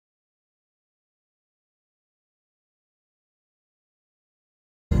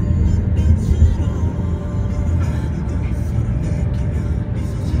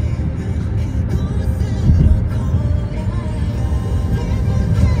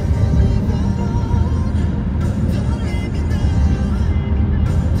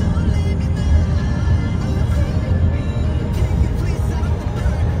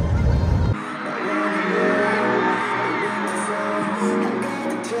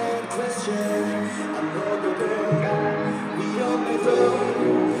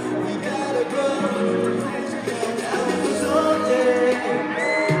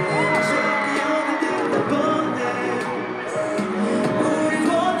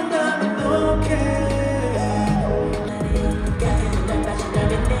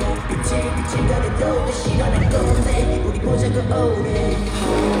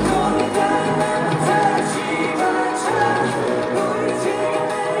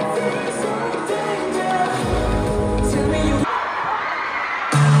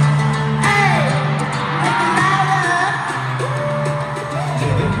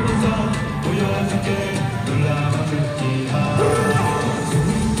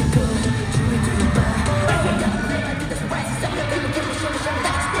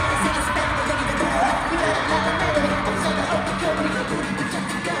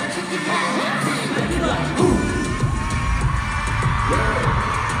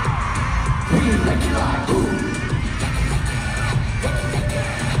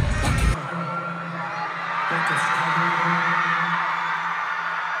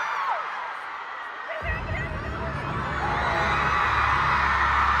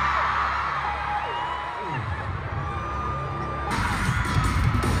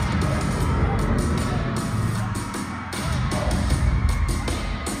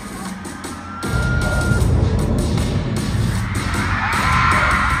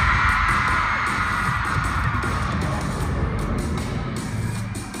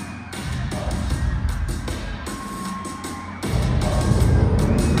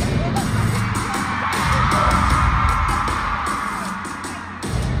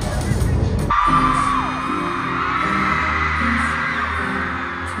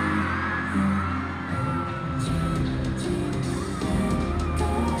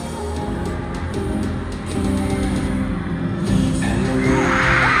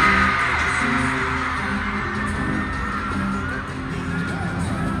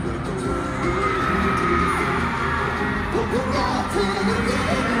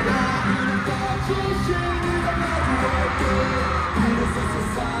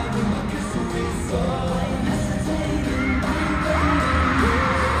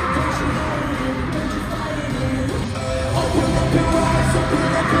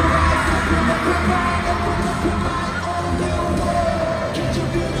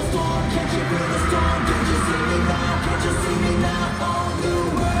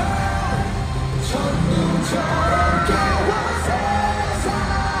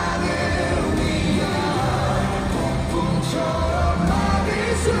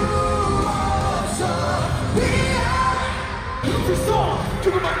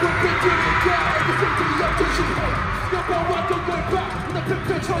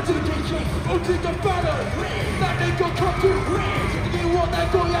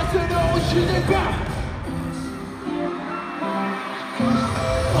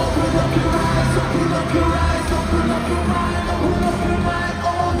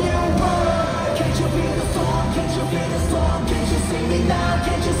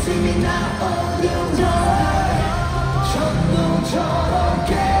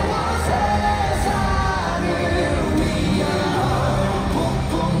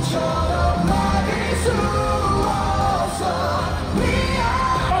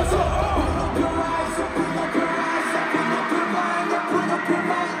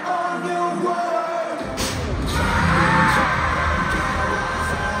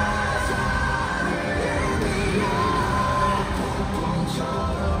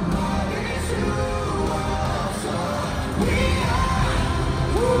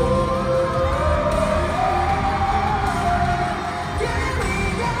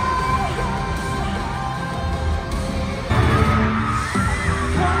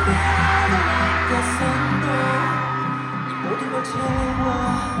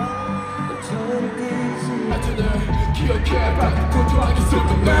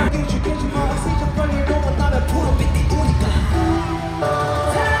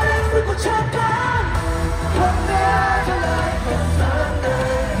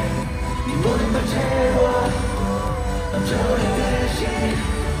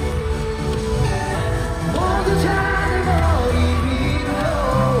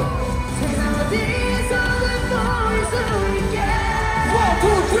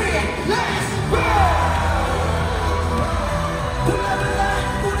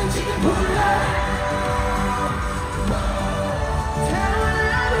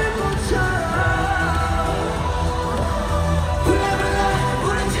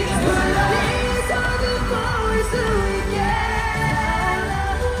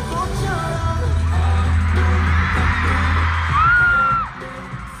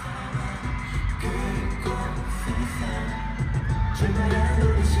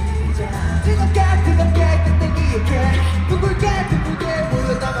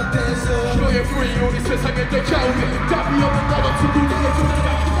free 우리 세상에 더 자유해 답이 없는 너도 두근두근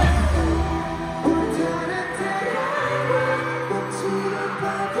돌아가기도 해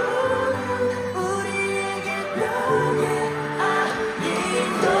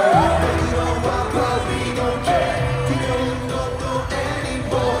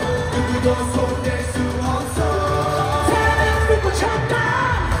손댈 수 없어 사랑 믿고 참다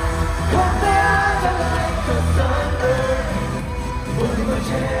건배하다 like the thunder 모든 걸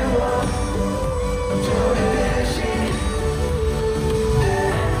채워 저의 대신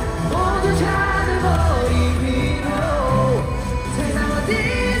모두 자는 머리 위로 세상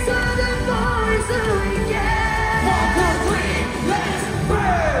어디서든 보일 수 있게 1, 2, 3, let's burn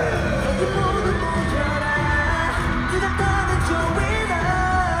모두 모여라 네가 떠난 join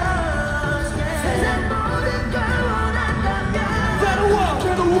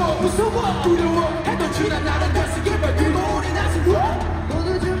무서워 두려워 해도 지난 나는 다시게 밝히고 우리 나서고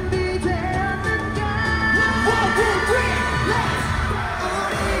모두 준비되었는가 1, 2, 3, let's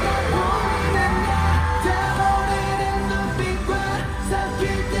우리가 보이는 다 버리는 눈빛과 섞일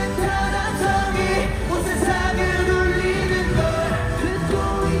듯한 함성이 온 세상을 울리는 걸 듣고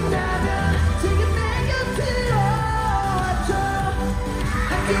있다면 지금 내 곁으로 와줘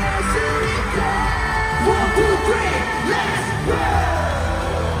함께 할 수 있다 1, 2, 3, let's go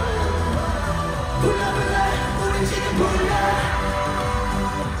불러 우린 지금 불러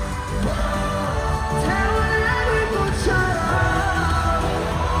타올라 불꽃처럼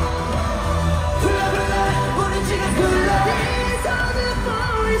불러 우린 지금 불러 어디서든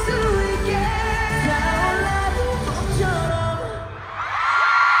보일 수 있게 타올라 불꽃처럼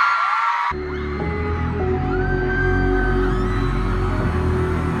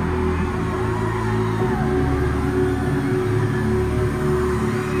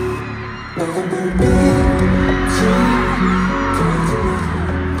빨간 불빛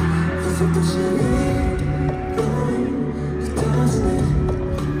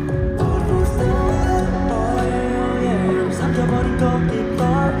삼켜버린 토끼발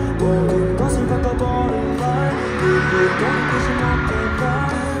모든 것을 바꿔버린 말 누구도 느끼지 못했다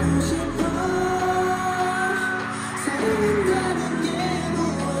알고 싶어 사랑한다는 게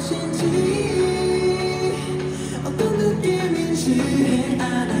무엇인지 어떤 느낌인지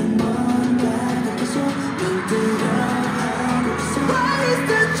아는 뭔가 계속 흔들어하고 있어 What is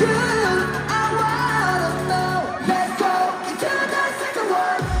the truth? I wanna know Let's go into the second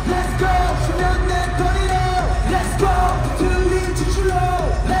world Let's go 수면 내 거리로 Let's go 들린 진실로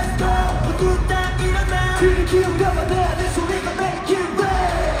Let's go 모두 다 일어나 귀를 기울여봐 내 소리가 make it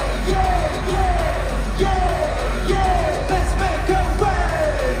rain Yeah yeah yeah yeah Let's make a way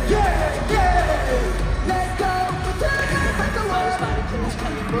Yeah yeah Let's go into the second world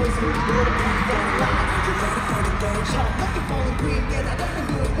Boys who go to be for life Just like a funny game show Make it for the green Yeah 나 같은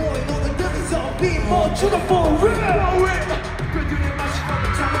그 boy 너는 들이서 Be more to the for real 그들의 마시고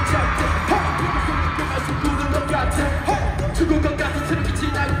잠을 잡대 그만 숨구는 것 같아 죽을 것 같은 새롭게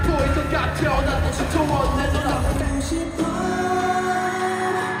지나고 보일 것 같아 나도 진짜원 내 눈 아프고 싶어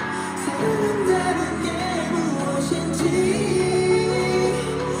사랑한다는 게 무엇인지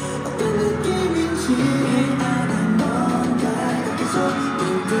어떤 느낌인지 아는 뭔가 계속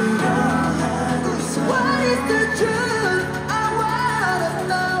힘들어하고 있어 What is the truth? I wanna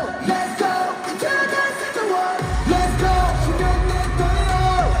know Let's go into the second world Let's go 수면 내 거리로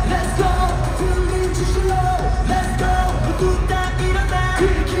Let's go 들린 진실로 Let's go 모두 다 일어나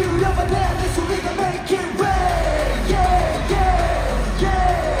귀를 기울여봐 내 소리가 make it rain Yeah yeah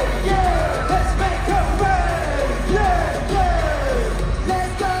yeah yeah Let's make it rain Yeah yeah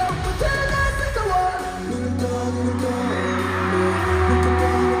Let's go into the second world 눈을 떠 눈을 떠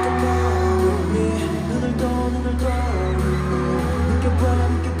눈을 떠 눈을 떠 느껴봐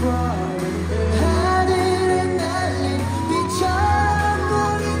느껴봐 하늘에 날린 빛처럼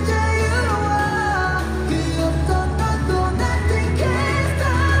우린 자유로워 그 어떤 것도 nothing can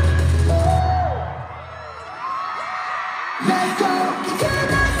stop Let's go into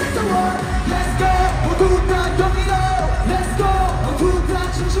the second world Let's go 모두 다 여기로 Let's go 모두 다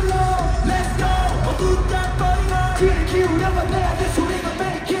진실로 Let's go 모두 다 버리고 귀를 기울여봐 내 소리가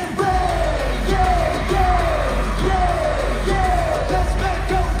make it rain Yeah yeah yeah yeah Let's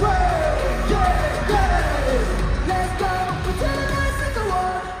make a way Yeah yeah Let's go into the second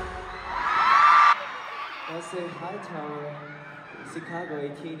world Let's say hi tower Chicago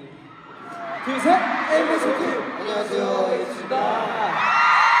 18이 둘, 셋! 에이비스 안녕하세요 에이티즈입니다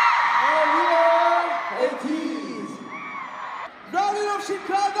ateez Running of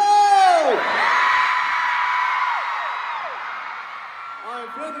Chicago! I'm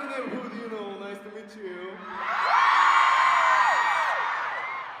friendly neighborhood, you know, nice to meet you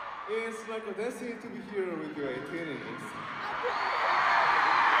It's like a destiny to be here with your 18s.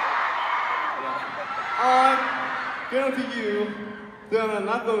 I guarantee you that I'm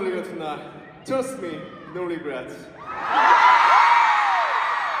not gonna leave tonight. Trust me, no regrets.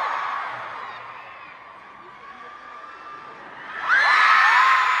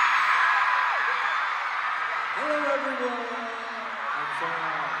 Hello everyone! I'm Sam.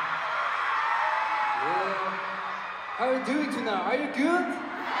 Yeah. How are you doing tonight? Are you good?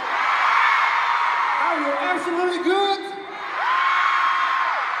 Are you absolutely good? Yeah,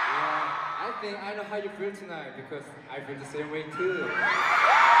 I think I know how you feel tonight because I feel the same way too.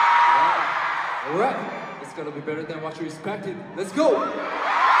 Yeah. Alright, it's gonna be better than what you expected. Let's go!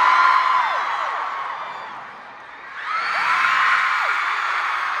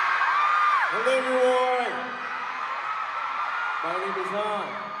 Hello everyone! My name is Han.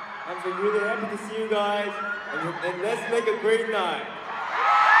 I'm so really happy to see you guys and let's make a great night.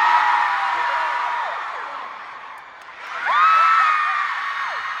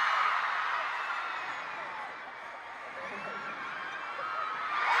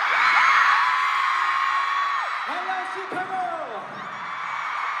 Hello Chicago!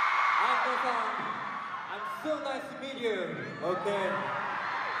 I'm Nathan. I'm so nice to meet you. Okay.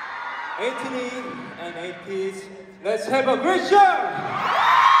 18 and 80s. Let's have a great show!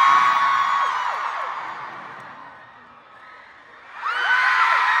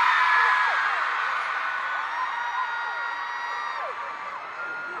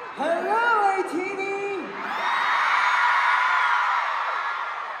 Hello, 18!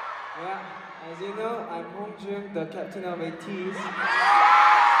 Yeah, as you know, I'm Heung, the captain of ateez.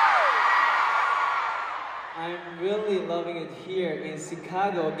 I'm really loving it here in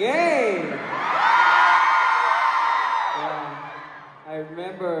Chicago again! Yeah, I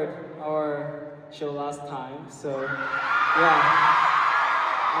remembered our show last time, so yeah,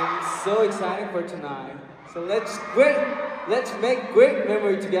 I'm so excited for tonight. So let's make great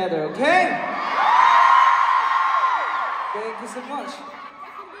memory together, okay? Thank you so much.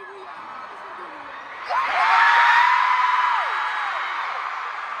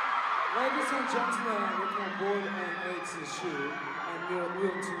 Ladies and gentlemen, welcome aboard an ateez ship and your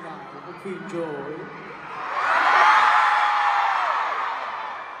room tonight. Hope you enjoy.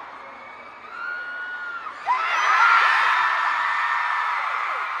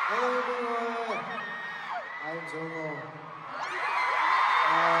 Hello everyone, I'm Jongho.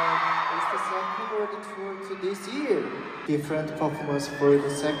 It's the second world tour to this year. Different performance for the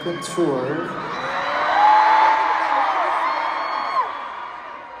second tour.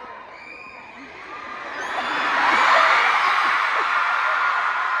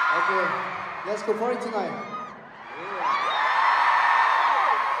 Okay, let's go party tonight.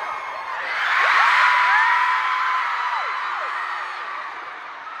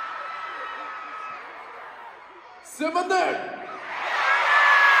 Seven들!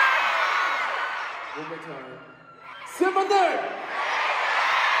 One more time. Seven들!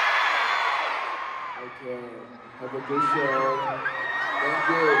 Okay, have a good show. Thank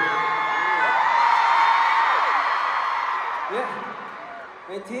you. Yeah,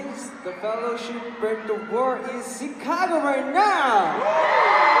 it is the fellowship break the world in Chicago right now!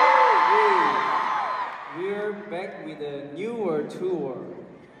 We're back with a new world tour.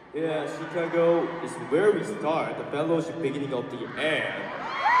 Yeah, Chicago is where we start the fellowship beginning of the end.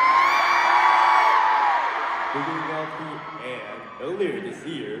 Beginning of the end earlier this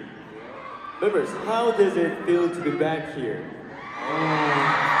year. Members, how does it feel to be back here?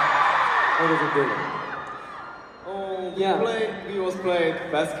 How does it feel? Yeah. We was playing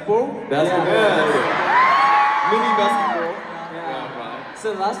basketball. Basketball. Yeah. Mini basketball. Yeah. Right.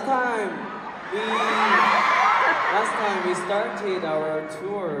 So last time we started our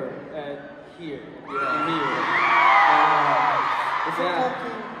tour at here. Here.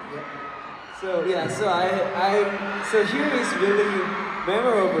 So here is really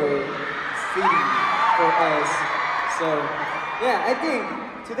memorable city for us. So yeah, I think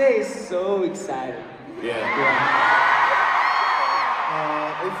today is so exciting. Yeah.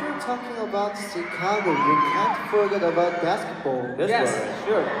 If you're talking about Chicago, you can't forget about basketball. That's Yes, right.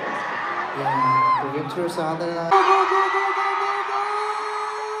 sure. Yeah, the Winter's Wonderland.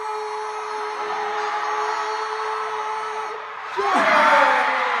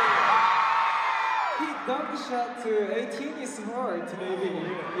 He dunk shot to 18 is hard, maybe.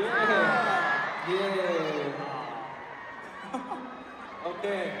 Yeah.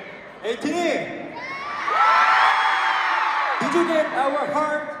 Okay. 18! Did you get our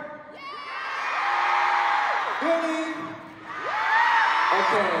heart? Really?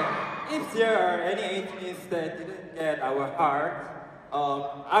 Okay. If there are any 18s that didn't get our heart,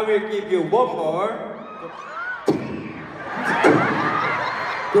 I will give you one more.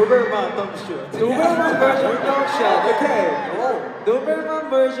 Doberman don't shoot. Doberman version don't shot. Okay. Doberman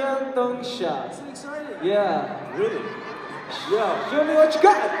version don't shot. So excited. Yeah. Really? Yeah. Show me what you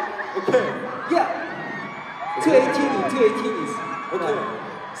got. Okay. Yeah. 218s. Okay.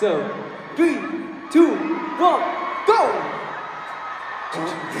 So, 3, 2, 1, go!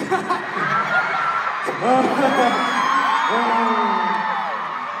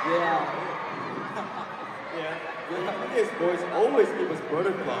 Yeah. Yeah. His boys always give us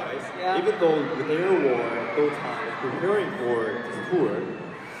butterflies, Yeah. even though they were worn no time preparing for this tour.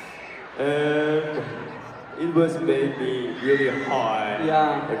 And it was made me really hot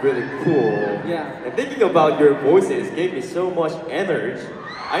Yeah. and really cool. Yeah. And thinking about your voices gave me so much energy.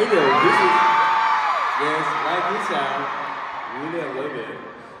 I know this is, yes, like you sound, really I love it.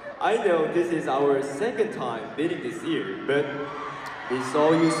 I know this is our second time meeting this year, but we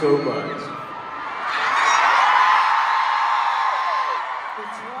saw you so much. We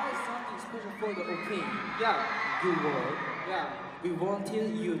tried something special for the opening. Yeah. You were. Yeah. We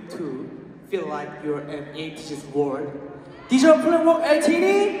wanted you to feel like you're an ateez world. Did you play work 18?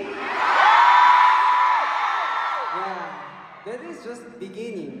 Yeah. That is just the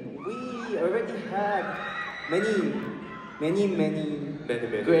beginning. We already had many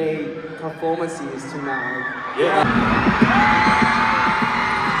great performances tonight. Yeah.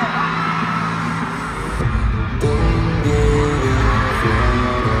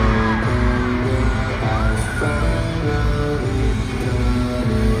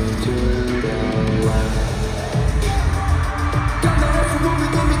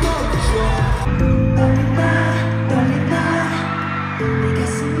 내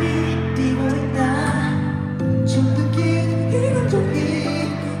가슴이 뛰고 있다 좀 느낀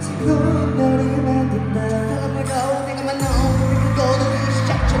희망적인 새로운 날이 만든다 달라말고 내가 만난 우리를 거두기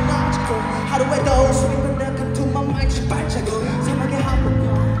시작했나 지금 하루에도 수백만 날 come to my mind 발자국 사막의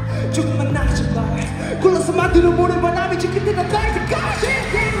한번만 조금만 나 제발 골라서 만드는 모래바람이 지킬 때가 날 때까지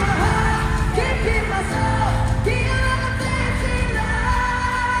Deep in my heart, deep in my soul Deep in my dancing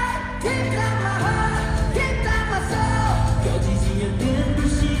light Deep down my heart, deep down my soul 꺼지지 않는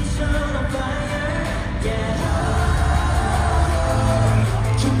불씨처럼 fire yeah.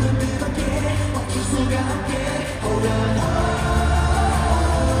 좀더 뜨겁게 멈출 수가 없게 hold on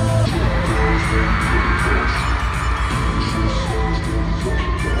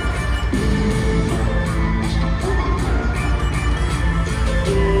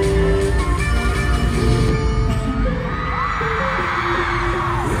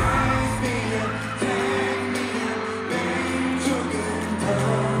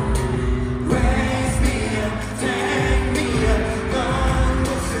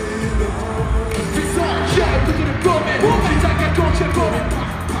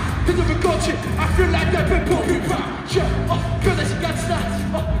I feel like I've been broken by 변하신 같이 나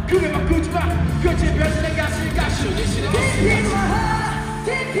그래만 꾸지마 그지 변신 내 가슴이 가시 Deep in my heart,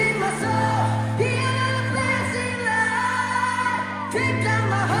 deep in my soul The other blessing light Deep down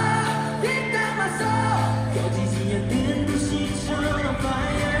my heart, deep down my soul 꺼지지 않는 불씨처럼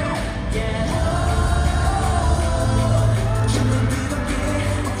fire yeah. 좀더 뜨겁게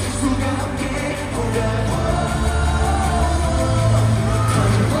멈출 수가 없게 hold on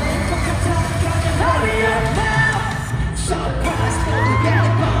Hurry up now So fast for the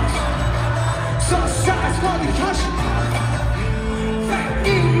yellow box So size for the cash Fake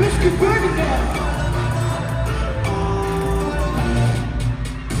English keep burning up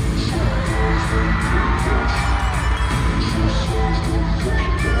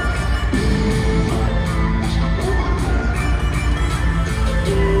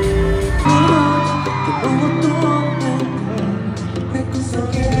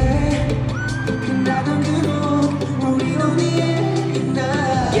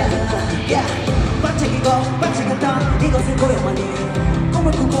반짝이던 이것은 고요만이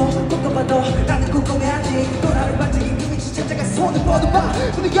꿈을 꾸고 꿈꿔봐도 나는 궁금해하지 또 나를 반짝인 그 빛이 찾아가 손을 뻗어봐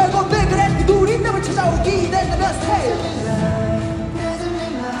문을 열고 내 그래 우리 남을 찾아오기 된다면 stay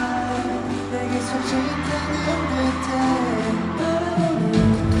내게 솔직히 되는 듯해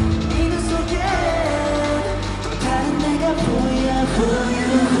이것 속에 또 다른 내가 보여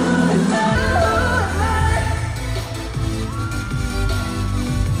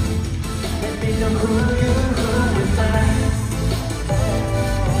Let me know who am I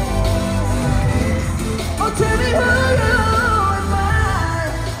Oh tell me who am I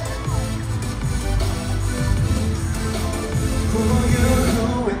Who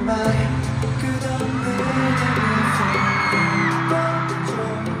am I 끝없는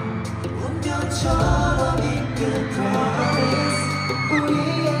운명처럼 이끈 promise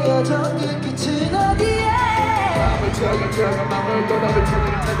저가 마음을 떠나면 찾는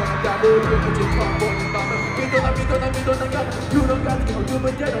대단한 우리의 끝이 컴보는 맘을 믿어나 유럽 같은 어둠을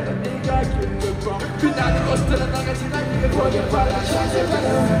때려나 네가 길을 봐 빛나는 곳들은 나같이 날 위해 보여봐라 다zzling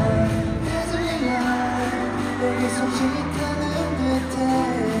light 내게 손짓하는 듯해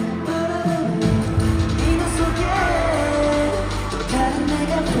이곳 속에 또 다른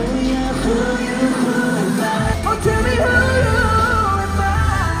내가 보여 Who am I Oh tell me who am I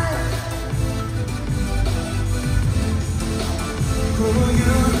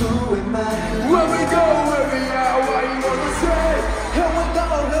Who am I Where we go, where we are, what you wanna say Here we go,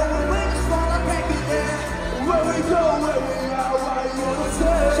 here we just wanna take it there Where we go, where we are, what you wanna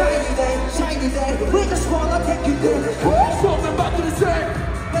say Shiny day, we just wanna take it there something about to say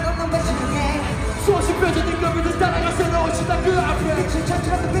끝없는 배신해 소식 펴진 인간을 따라가서 놓친다 그 앞에 빛을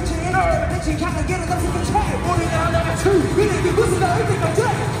찾으라는 빛이 일어나는 빛이 향한 길은 없을 채 우리는 하나같이 이렇게 무슨 나을 때까지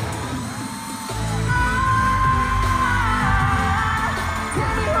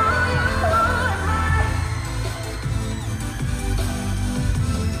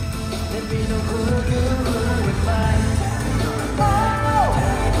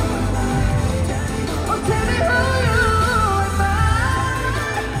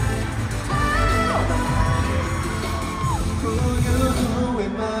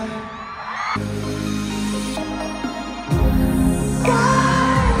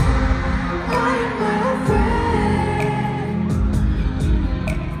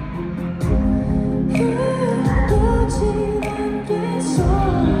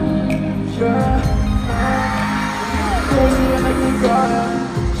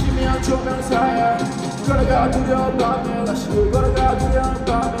조명사야 걸어가 두려운 밤에 다시 걸어가 두려운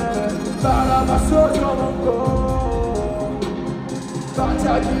밤에 바라봤어 저 먼 곳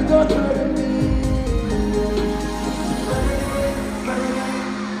반짝이던 흐름이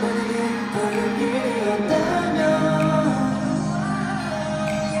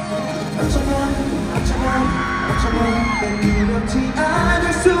어쩌면 내 두렵지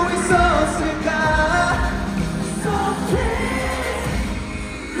않을 수 있었을까 So please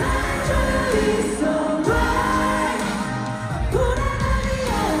It's alright 불안함이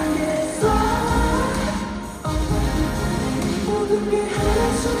안겠어 모든 게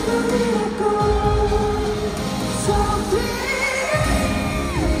한순간이었고 So please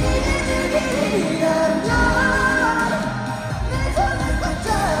이게 내 길이라면 내 손을 꽉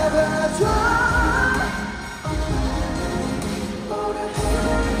잡아줘 오래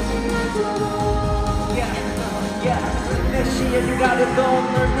헤어지지 않도록 내 시에 유가려도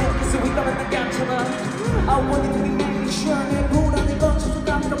널 느낄 수 있다면 난 괜찮아 I want you to be making sure 내 불안을 거쳐서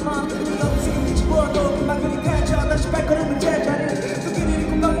담담한 네 없이 빛이 보여도 금방 그리 괜찮아 다시 발걸음을 제자리 그 길이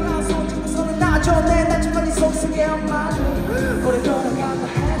금방 나서 지금서는 나죠 내 나지만 네 속속에 엄마죠 오래 걸어간다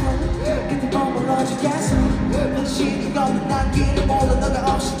해도 끝에 머물러지겠어 현실이 없는 난 길을 몰라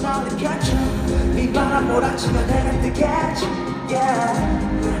너가 없이 날 느꼈죠 네 바람 몰아치면 내가 뜨겠지 Yeah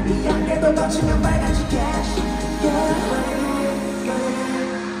이 안개도 거치면 빨간지겠지 Yeah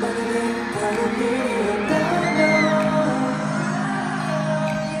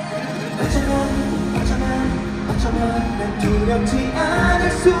어쩌면 난 두렵지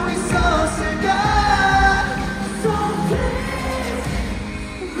않을 수 있었을까 So please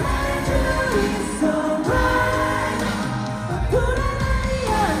말해줘 It's alright 불안함이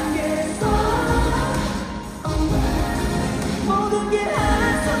안겠어 모든 게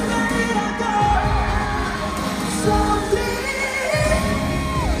한순간이라고 So please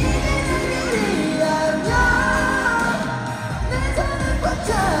이게 내 길이라면 내 손을 꽉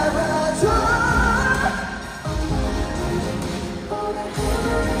잡아줘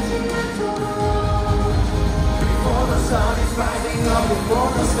Before the sun is rising up,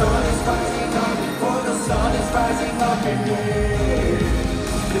 before the sun is rising up, before the sun is rising up in here.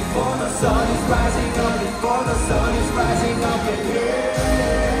 Before the sun is rising up, before the sun is rising up in here.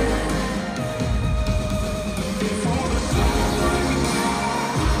 Before the sun is rising up,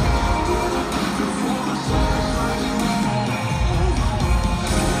 before the sun is rising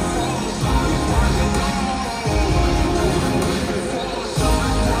up, before the sun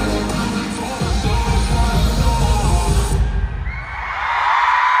is rising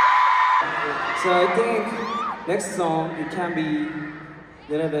up. So I think next song it can be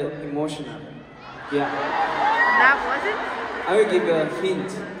a little bit emotional. Yeah. That wasn't? I will give you a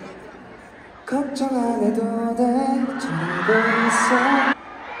hint. 걱정 안 해도 돼. 잘하고 있어.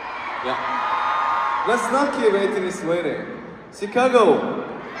 Yeah. Let's not keep ateez waiting. Chicago,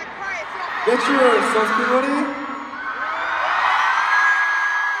 get your sunscreen ready.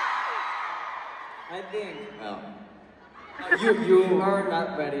 I think Oh. You are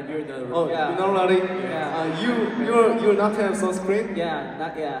not ready. You're not ready. Oh, yeah. you're not ready? Yeah. You not have sunscreen? Yeah,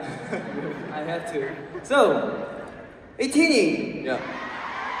 not yet. I have to. So, 18. Yeah.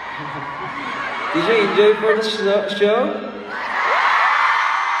 Did you enjoy for the show?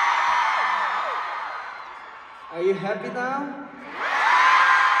 Are you happy now?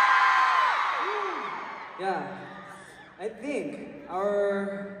 Yeah. I think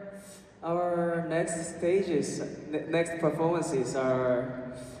our next stages, next performances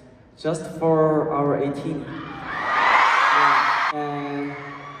are just for our 18. Yeah. And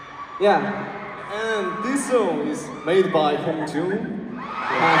yeah. And this song is made by Heung. Yes,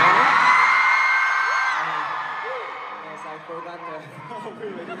 I forgot that.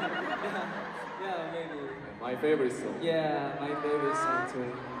 Yeah, maybe. My favorite song. Yeah, my favorite song too.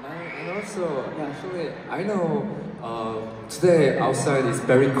 And also, actually, I know today outside is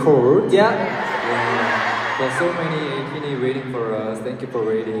very cold. Yeah. Yeah. But so many 18 waiting for us. Thank you for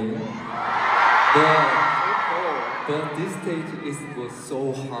waiting. But this stage was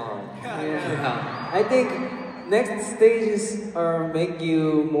so hard. Yeah. I think next stages are make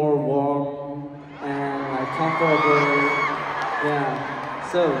you more warm and like comfortable. Yeah.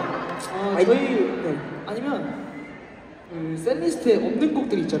 So 저희 아니면 그 셋리스트에 없는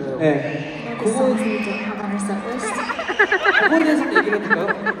곡들이 있잖아요. 네. The songs that we don't have on our set list. 그거에 대해서 얘기를 해볼까요?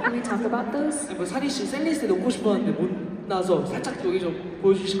 Can we talk about those? 뭐 사리 씨 셋리스트에 넣고 싶었는데 못 나서 살짝 여기 좀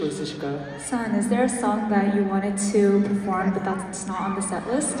보여주실 거 있으실까요? Sun, is there a song that you wanted to perform but that's not on the set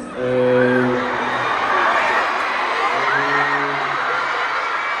list?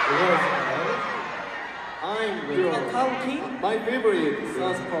 My favorite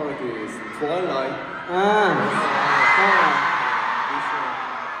dance part is Twilight. This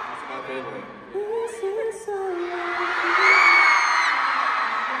is my favorite.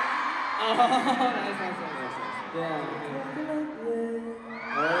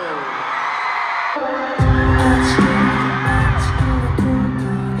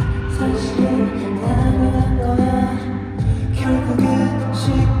 결국엔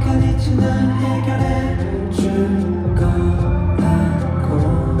시간이 지나 해결해 줄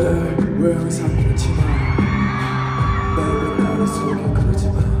거라고 왜 항상 그렇지만 내 나를 속여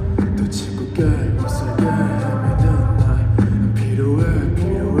그러지마 또 친구가 없어야 헤매는 날 필요해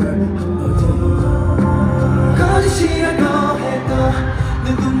한마디 거짓이라고 해도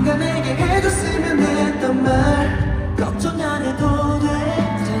누군가 내게 해줬으면 했던 말 걱정 안 해도 돼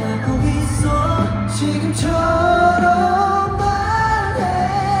잘하고 있어 지금처럼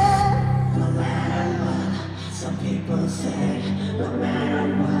No matter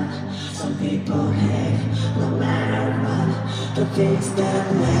what, some people hate. No matter what, the things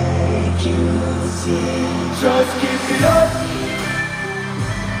that make you see. Just keep it up.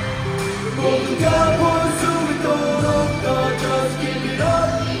 모두가 볼 수 있도록 더 just keep it up.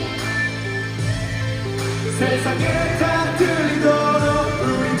 세상에 다 들리도록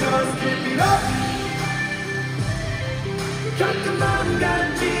우리 just keep it up. 가끔 마음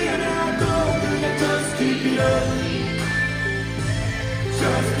같지 않아도 그냥 just keep it up.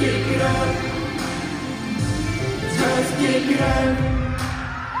 Just keep it up. Just keep it up.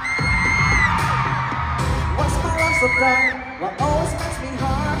 What's my love so bright? What always makes me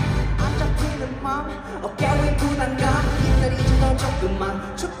hard? 안 잡히는 맘 어깨 위 부담감 기다리지 너 조금만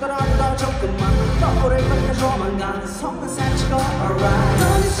춥더라도 조금만 너를 건너줘만 가는 성은 산치고 alright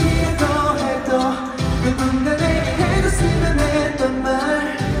너는 싫다고 해도 누군가 내게 해줬으면 했던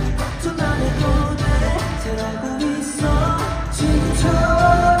말 걱정 안 해도 돼 잘하고 있어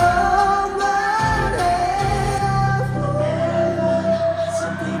지금처럼 말해 No matter what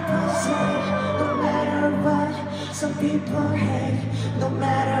some people say No matter what some people hate No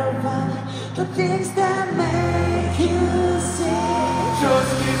matter what the things that make you sing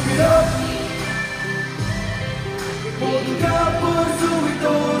Just keep it up 모두가 볼 수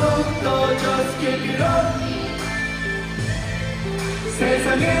있도록 더 just keep it up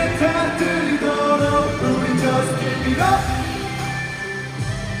세상에 다 들리도록 우린 just keep it up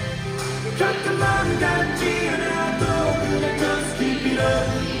가끔 마음 같지 않아도 그냥 just keep it up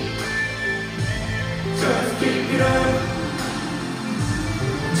Just keep it up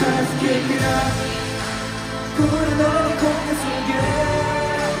Just keep it up 푸른 너의 공간 속에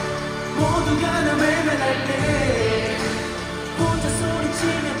모두가 나 외면할 때 혼자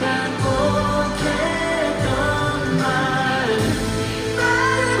소리치며 반복했던 말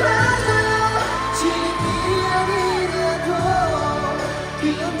말해봐요 지금이 아니라도 그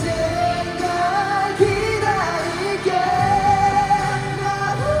언젠가 기다릴게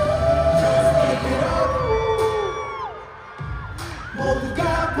Just keep it up 모두가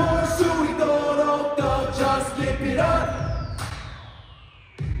볼 수 있도록 더 Just keep it up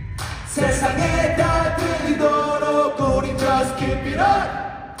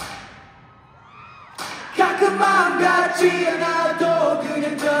마음 같지 않아도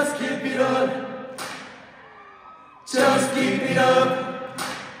그냥 just keep it up Just keep it up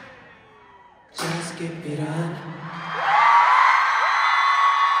Just keep it up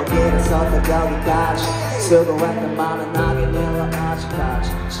길에서부터 여기까지 수고했던 많은 나긴 일러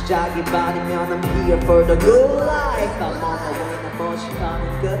아직까지 시작이 반이면 I'm here for the good life I'm on my way 나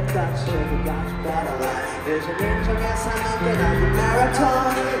멋있다는 끝까지 저기까지 better life 요즘 인정해서 넘겨가는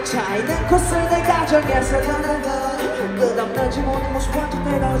마라톤 차이는 코스를 내가 정해서 가는 건 끝없는 지모든 모습 완전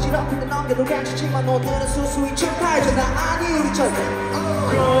내가 어지럽히는 넘겨도 괜찮지만 오늘은 수수히 축하해줘 나 아니 우리 절대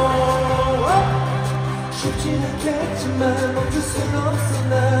Grow up 쉽진 않겠지만 멈출 순 없어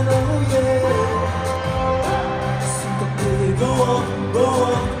난 oh yeah 생각들이 go on, go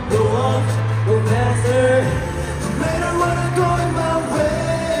on, go on, go faster No matter what I'm going my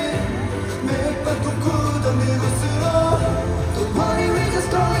way 매일 밤 꿈꾸던 이곳으로 Don't worry we're just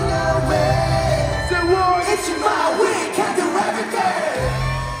going our way Say what? It's my way, can't do everything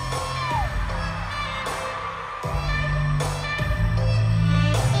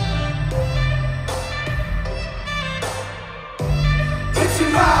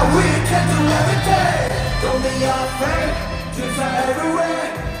We can do everything Don't be afraid To try everywhere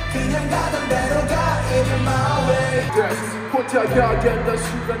그냥 가던 대로 가 It's my way 혼자 가겠다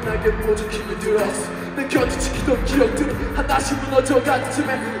순간 나게 모든 힘이 들었어 내 견디지키던 기억들이 하나씩 무너져간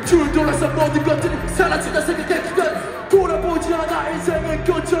틈에 줄 돌아서 모든 것들이 사라진다 생각했던 돌아보지 않아 인생의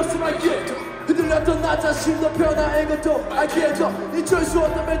끝이었음 알게 흔들렸던 나 자신도 변화한 것도 알게 더 잊을 수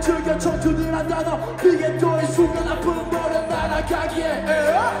없다면 즐겨 청춘이란 단어 비게 또이 순간 아픈 버려 날아가기에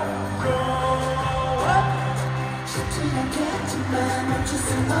쉽지 않겠지만 멈출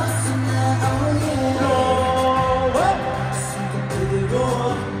수 없어 난 oh yeah 생각들이 go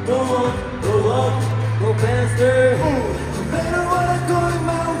on, go on, go on, go faster No matter what I'm going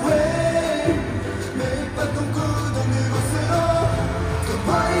my way 매일 밤 꿈꾸던 이곳으로 Don't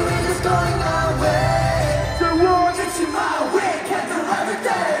worry we're just going our way The world is in my way Can't do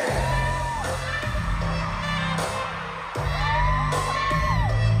everything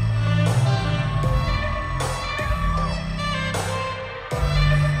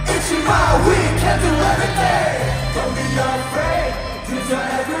We can do everything Don't be afraid To try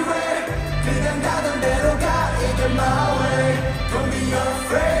everywhere 그냥 가던 대로 가 이게 my way Don't be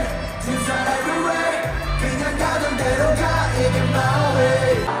afraid To try everywhere 그냥 가던 대로 가 이게 my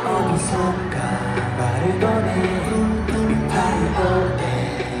way 어디선가 말을 꺼내 비판을 꺼내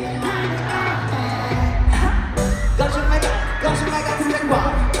거짓말 같은 생각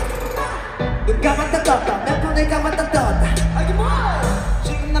눈 감았다 떴다 몇 번을 감았다 떴다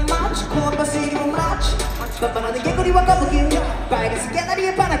코어버스이고 마치 뻔뻔하는 개구리와 거북이 빨간색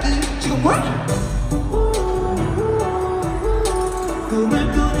깨나리의 바라기 지금 뭐?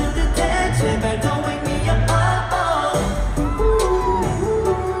 꿈을 꾸는 듯해 제발 don't wake me up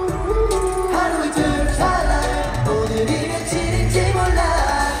하루 이틀 살아요 오늘이 며칠인지 몰라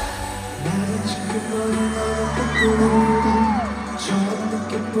나는 지금 너를 꿈꾸는 처음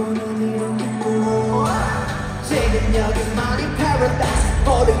느껴보는 이런 기쁨 지금 여기만이 paradise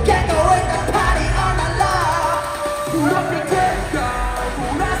모르게 going to party all night long 불앞에 대가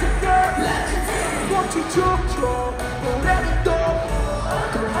보라색깔 꽃이 촉촉 노래는 또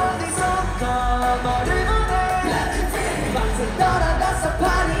어디선가 말을 꺼내 밤새 떠나가서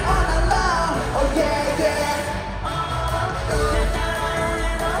party all night long Oh yeah yeah 날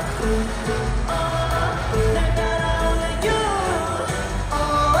따라오는 날 따라오는 you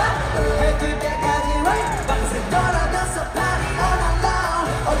해뜰 때까지 right 밤새 떠나가서 party all night long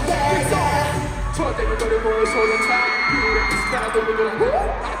Oh yeah yeah 저 때문에 너를 모여 소리 참 그래 비슷한 놈을 돌아보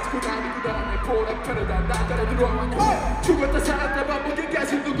아트고 나는 그 다음에 보라편에다 나 따라 들어와 죽었다 살았다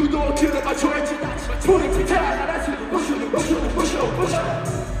반복해까지 누구도 들어봐줘야지 소리 진짜 알아지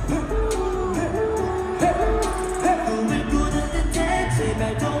꿈을 꾸는 듯해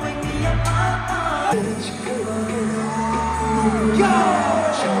제발 don't wake me up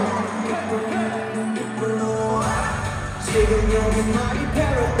지금 여기만이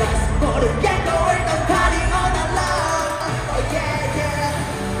paradise 모르게 going to party all night long Oh yeah yeah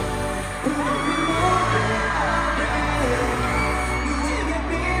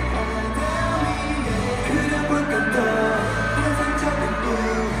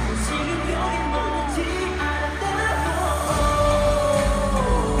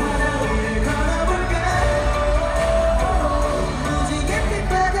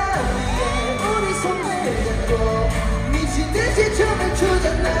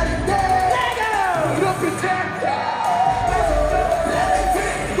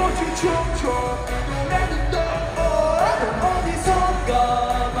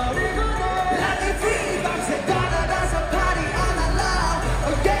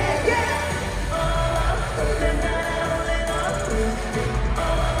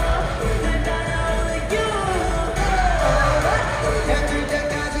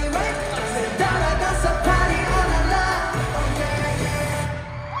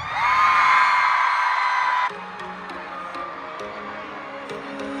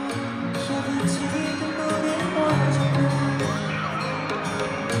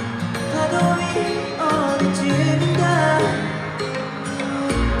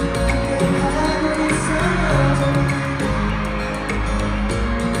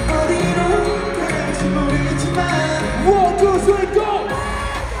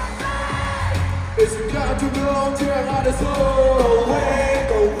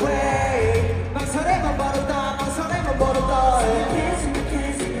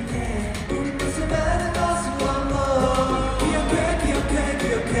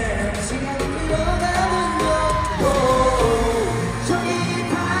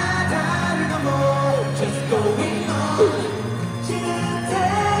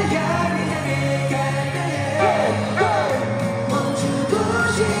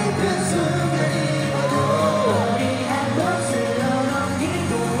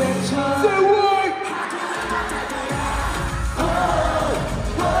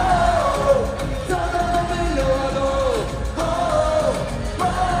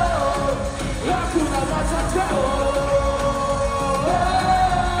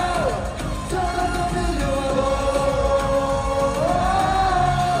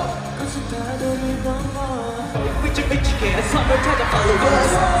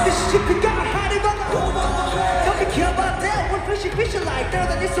turbulence. This ship we got hot in the don't be care about that. One fishing like there.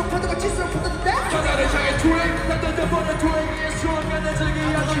 That is so put the chisel put the that. 바다를 향해 투행 남들들 보는 투행이 수없는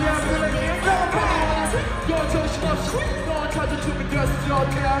즐기야지 앞으로 너 정신없이 너 찾아 준비됐어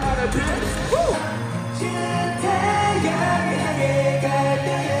태양하는 빛 지는 태양을 향해 갈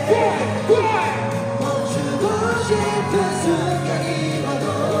때에 멈추고 싶은 순간이 와도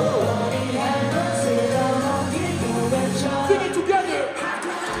우리 한번스러운 기도 외쳐 Sing it together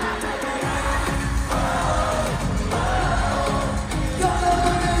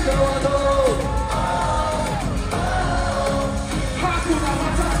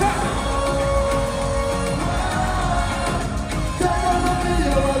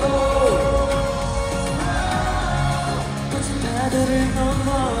바다를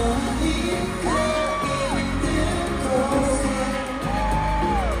넘어 네가 있는 곳에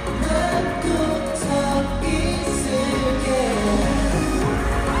난 꼭 서 있을게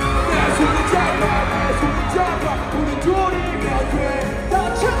내 손을 잡아 우리 둘이 곁에 너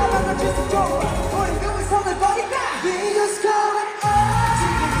처음한 건 just 좋아 우리 눈을 손을 버릴까 We just going on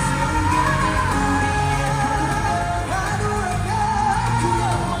지금 이 순간 우리의 하루라면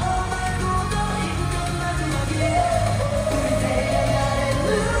두려워 말고도 이건 마지막이야 우리 태양 아래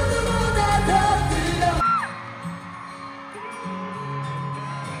누구보다 더 뜨거워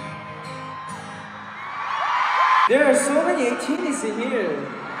There are so many 18s in here.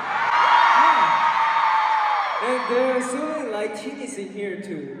 And there are so many Latinos in here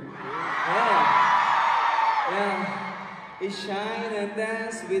too. Yeah. It shine and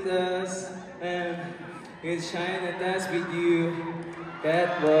dance with us, and it shine and dance with you.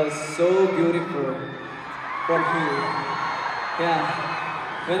 That was so beautiful from here. Yeah.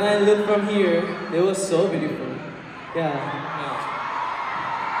 When I look from here, it was so beautiful. Yeah.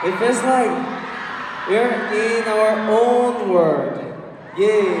 It feels like we're in our own world.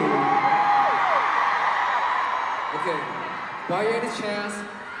 Yay. Okay. By any chance,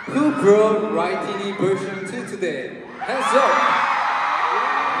 who brought Rightini version 2 today? Hands up.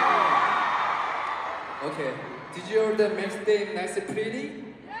 Okay. Did you order next day nice and pretty?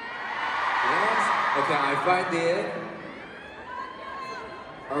 Yes. Okay, I find it.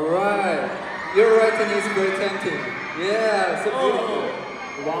 Alright. Your Rightini is very tempting. Yeah, so beautiful.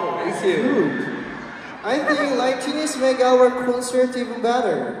 Wow. Thank you. I think Latinos make our concert even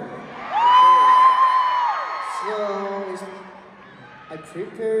better. So I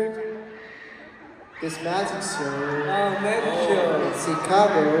prepared this magic show Magic show. in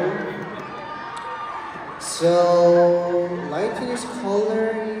Chicago. So Latinos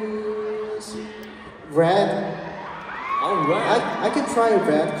color is red. Alright. I can try a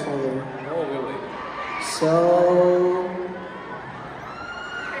red color. Oh, really? So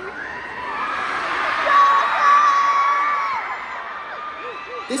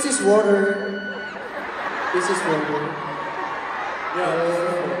this is water. This is water.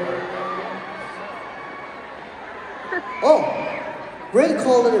 Oh, red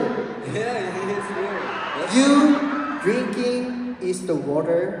color. Yeah, it is real. You drinking is the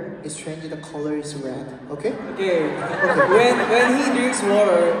water. Is changing the color is red. Okay. Okay. When he drinks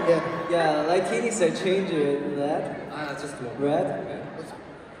water, Yeah. Latinos are changing that. Just one. Red? Yeah.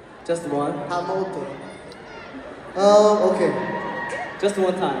 Just one. Hamote. Okay. Just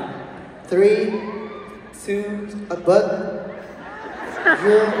one time. 3, 2. but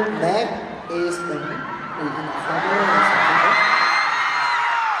your neck is in color or something.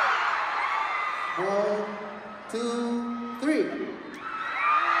 1, 2, 3.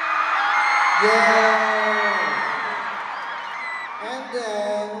 Yeah. And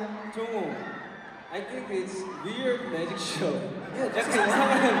then Jongho, I think it's weird magic show. 약간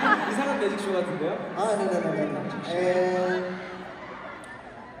이상한 magic show 같은데요? no. And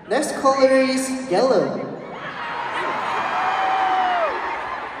next color is yellow.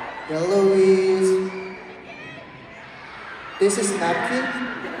 Yellow is this is napkin.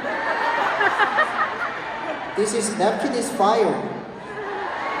 This is napkin is fire.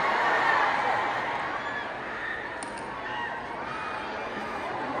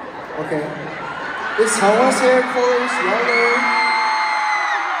 Okay. This Hwa's hair color is yellow.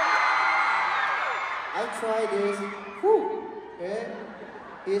 I tried this. Whew. Okay.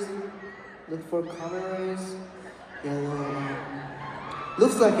 This look for cameras. Yellow.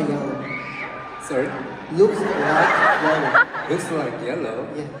 Looks like a yellow. Sorry? Looks like yellow. Looks like yellow.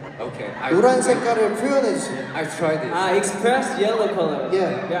 Yeah. Okay. 노란 색깔을 표현해 주세요. I tried it. Express yellow color.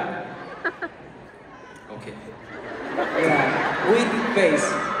 Yeah. Okay. Yeah. With face.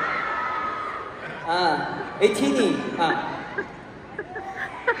 18이.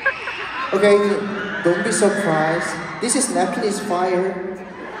 Okay. Don't be surprised. This is napkin is fire.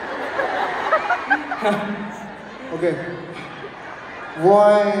 Okay.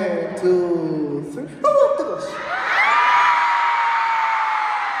 1, 2, 3. Oh, 뜨거워.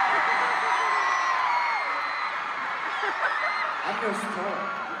 I'm your star.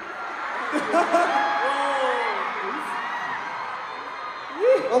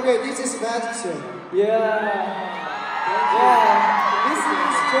 Okay, this is magic show. Yeah. This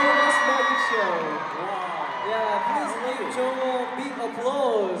is Jongho's magic show. Wow. Yeah, please give Jongho big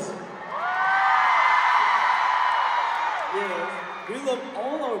applause. Yes, we love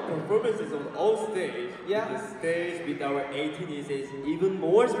all our performances on all stage. Yeah. The stage with our 18s is even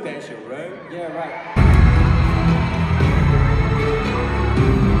more special, right? Yeah, right.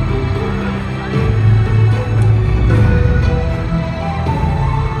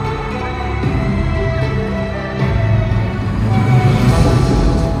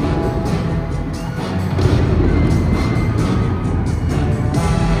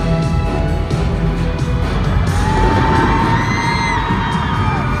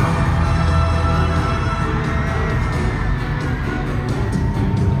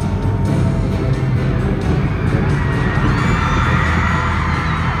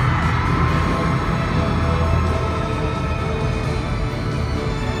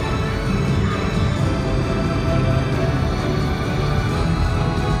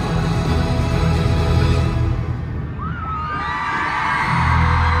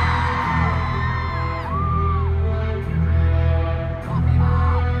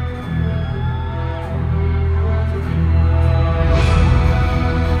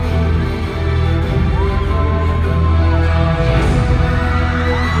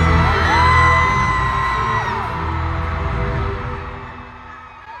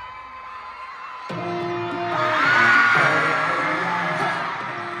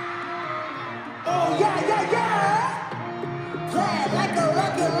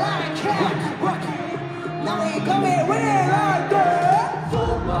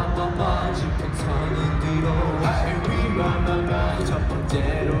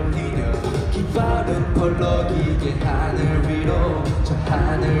 펄럭이게 하늘 위로 저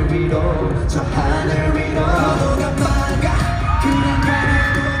하늘 위로 저 하늘 위로 파도가 막아 그냥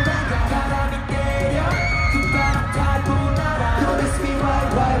가는 나가 바람이 때려 그 바람 타고 날아 Don't ask me why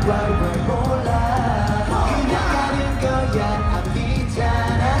몰라 그냥 가는 거야 안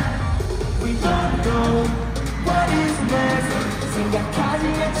믿잖아 We don't know what is next 생각하지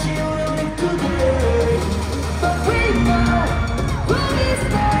않지 우리 그대 But we know what is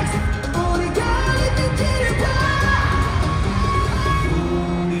next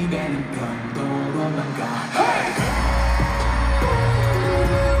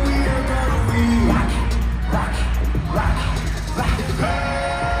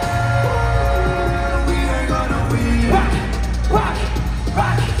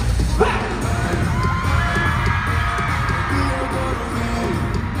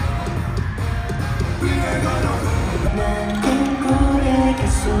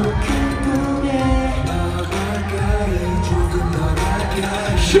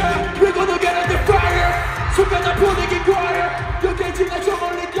Yeah, we're gonna get in the fire. 순간을 보내기 과열. 여기지가 저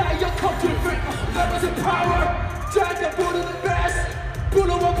멀리 가. Your country free. Love is power. 자가 부르는 best.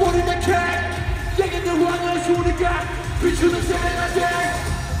 불러와 버리는 cat. 얘기들 왕의 소리가 비추는 새나대.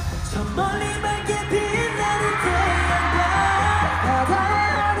 저 멀리 맑게 빛나는 태양과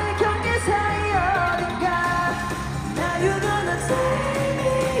바다를 경계 사이 어딘가. Now you gonna take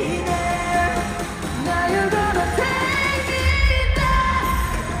me there. Now you gonna take me there.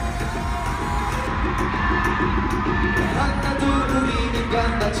 하나 둘 우리는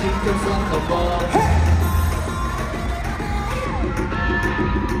간다 지켜서 넘어.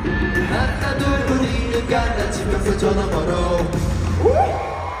 하나 둘 우리는 간다 지면서 저 너머로.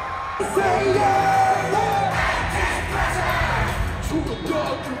 Say yeah. 죽어도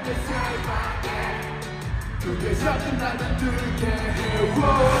그게 살만해. 그게 작은 나는 들게 해워.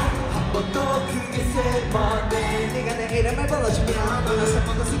 한 번 더 크게 say my name. 네가 내 이름을 불러주면 너는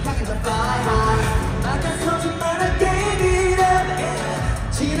슬픈 것을 당해서 fly high. 아까 서준만한 게임이라면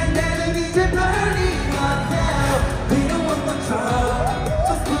진행되는 이제 burning up now. We don't want no trouble,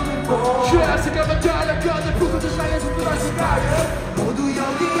 just moving forward. 잠깐만 달려가는 불꽃을 향해서 또다시 가요. 모두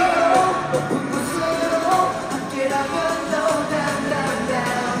여기로 높은 곳으로 함께라면 no down down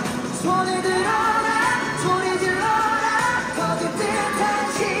down. 손을 들어라 소리 질러라 더 깊은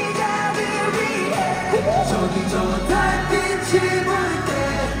시작을 위해 저기 저 달빛이 보일 때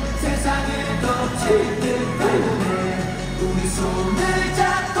세상을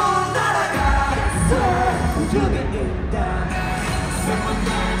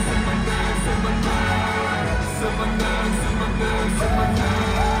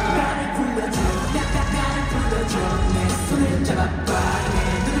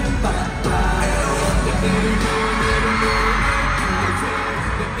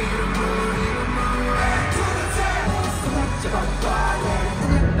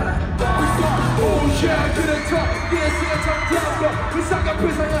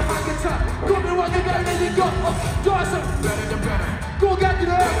세상의 한계차 꿈을 완전히 내린 것 좋았어 또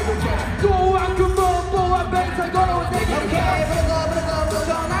간지러 또 왕금 또한 벤탈 걸어온 내게 오케이 부르고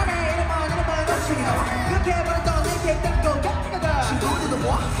전화네 이름은 거치고 그렇게 버렸던 내게 닦고 닦아가 친구들도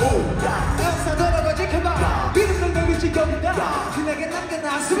모아 항상 돌아가 지켜봐 믿음을 내게 지켜본다 그에게 남긴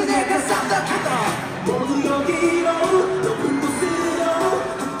나수비 내가 쌈박하다 모두 여기로 높은 곳으로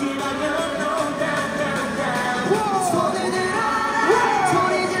함께라면 손을 들어라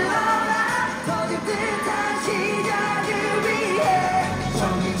소리 질러라 터질 듯한 시작을 위해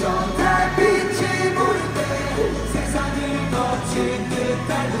정의적 달빛이 보일 때 세상을 거칠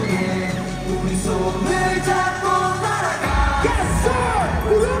듯한 눈에 우리 손을 잡고 날아가 Yes sir!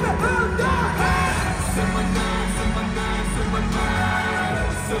 부르면 온다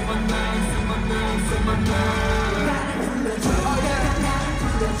나를 불러줘 나를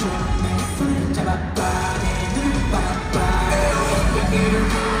불러줘 내 손을 잡아봐 내 눈을 바라봐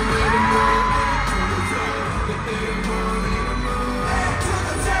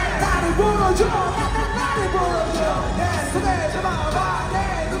나를 불러줘 나를 불러줘 내 손을 잡아봐 내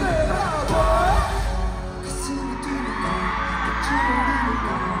눈을 바라봐 가슴이 뛰는 걸 쫓아오는 걸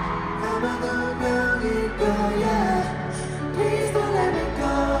아마 운명일 거야 Please don't let me go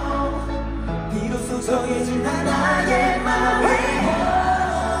비로소 정해진 하나의 마음이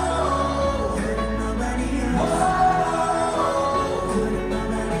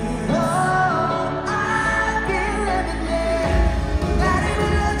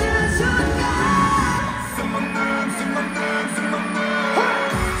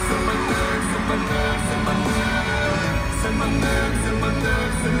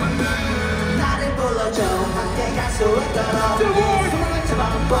나를 불러줘 함께 갈 수 있도록 손을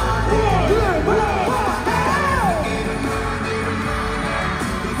잡아봐 눈을 바라봐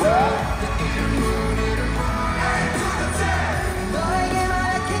너에게만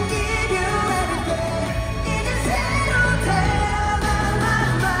I can give you everything 이제 새로 태어난 my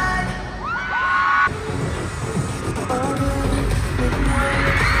mind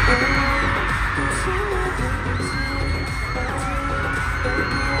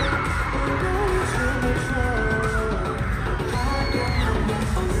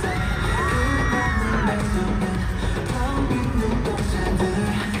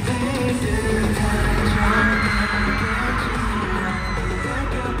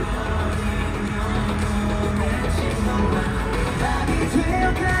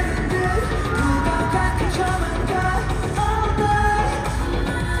되어가는 듯 누가 가끔처럼 가 All night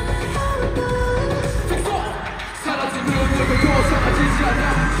All night 사라진 능력도 사라지지 않아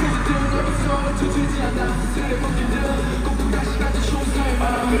조직된 너의 손을 멈추지 않아 들의 벗기는 꿈도 다시 가진 쇼사의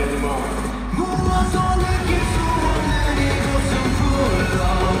마음 그래도 무엇도 느낄 수 없는 이곳은 full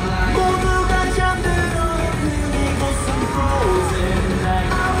모두가 잠들어 있는 이곳은 frozen night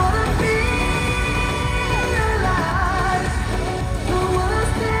I wanna be alive I wanna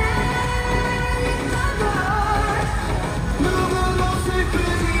stay in the dark 누구도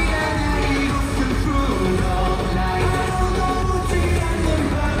슬프지 않은 이곳은 full of light 아무도 웃지 않는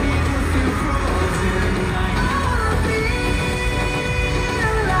밤 이곳은 frozen night I wanna be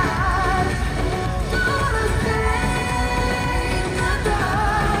alive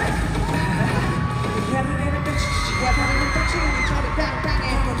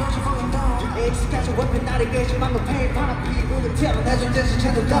익숙해져 원빈 나를 계시만 너 페인 바람 피부를 태어나 존재에서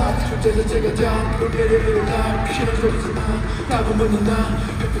채널 것 존재에서 제가 다 그렇게 일어나 싫은 소리지만 답은 묻는 나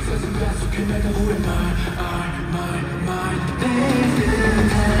햇빛 세상 가속해 내가 우의 말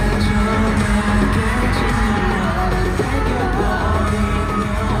비슷한 전화겠지 나를 새겨버린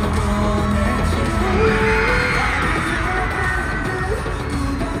너 보내지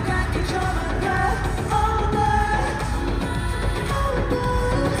누가 가끔처럼 가 All night All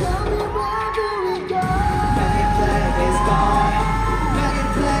night Tell me where do we go Many play this star Many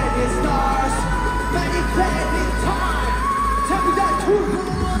play these stars Many play this time Tell me that truth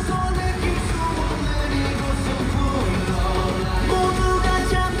무엇도 느낄 수 없는 이곳은 full of light 모두가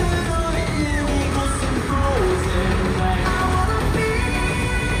잠들어 있는 이곳은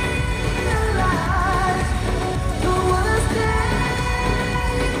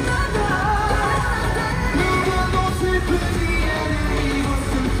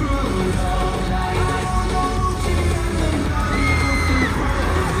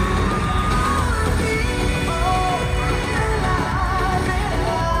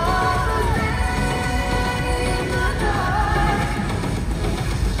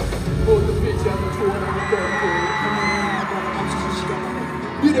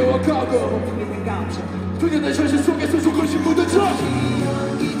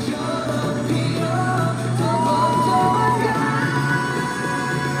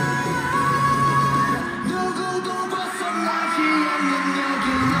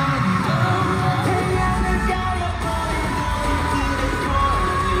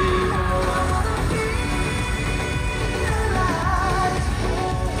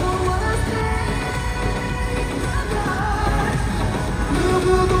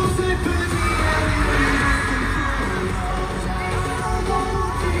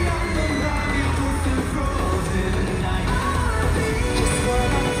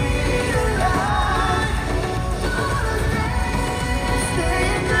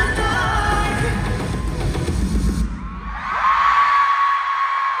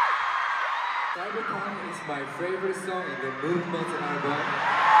Cyberpunk is my favorite song in the Movement album.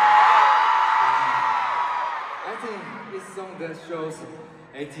 I think it's a song that shows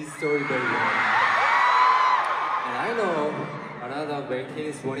ateez story very well. And I know a lot of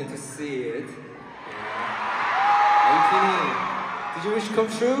Ateens wanting to see it. Ateens, did your wish come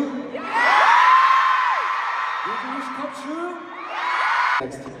true? Did your wish come true?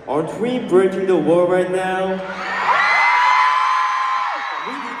 Aren't we breaking the wall right now?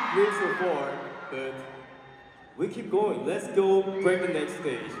 We did great so far, but we keep going. Let's go break the next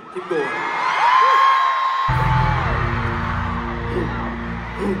stage. Keep going.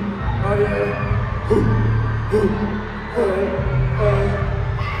 Oh yeah.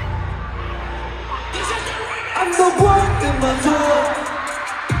 I'm the one in my door.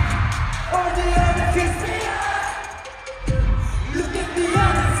 All the other kiss me up. Look at the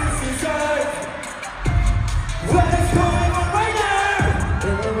honest inside. What is going on right now?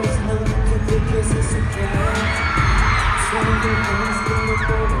 There is nothing to think this is a surprise. Swallowing hands in the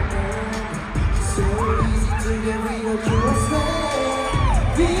borderland. So easy to get rid of you as well.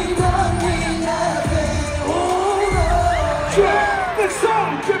 We don't need nothing. Hold on. This song,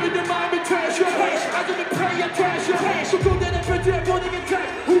 give me the mind and treasure. I didn't pay attention. So go down and put your body in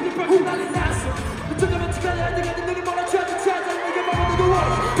time. Who the fuck is not in answer? The tournament together, I think I didn't want to try to chat and make a moment of the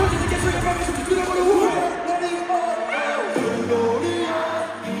world. Don't you get rid of me, so you don't want to work.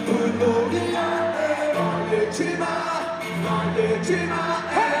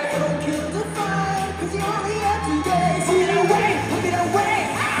 Don't kill the fire, 'cause you only have 2 days. Put it away, put it away.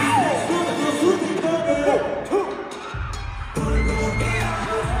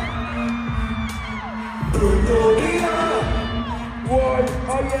 One,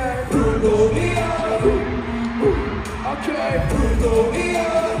 oh yeah. Okay.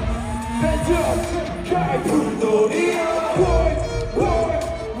 Hands up. Okay.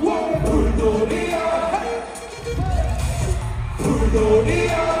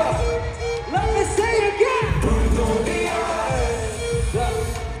 Let me say it again.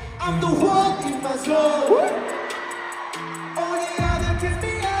 I'm the one in my soul. Only other can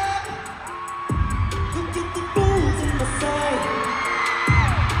be up. Look at the bulls in my soul.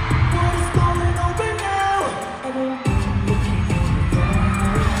 What is going on right now? I won't be looking at you down.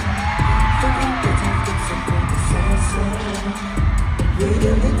 Thinking that I did something so. We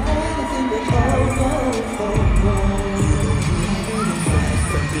don't need anything but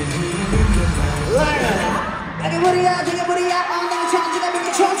머리야 저게 머리야 너는 천지가 그렇게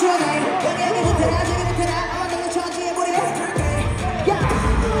천천해 여기에게 흔들어 저기 흔들어 너는 천지의 머리야 야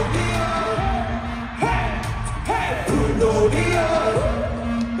불놀이야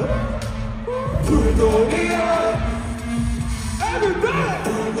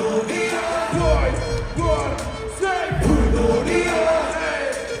Everybody. One, say 불놀이야.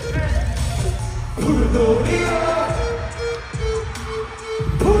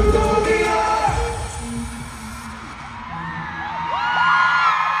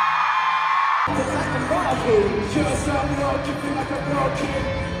 Just I'm looking, feel like I'm broken.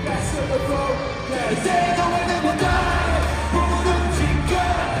 That's in the road. There's a going in the night. 몸을 움직여.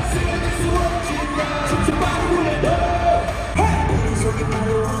 쓰러질 수 없지만 진짜 바로 울려. Hey! 우리 속에 바로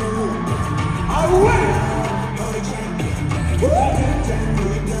오는 Alright!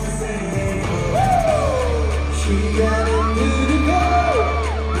 시간은 느리고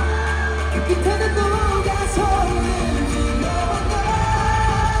그 끝에는 누가 서는지 너무나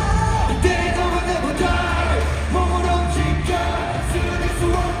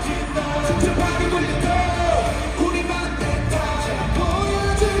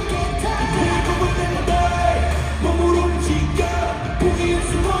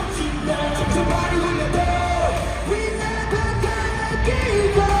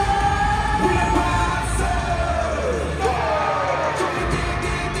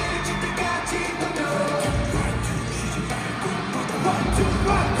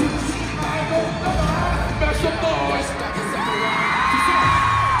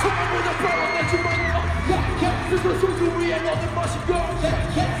소주 위에 너는 멋있고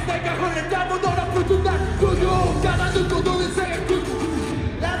내가 흘린다면 너랑 붙은 날 그도 가난도 또 도는 생각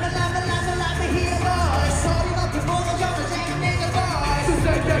라면 hero 소리 높이 보고 정말 재밌는 boy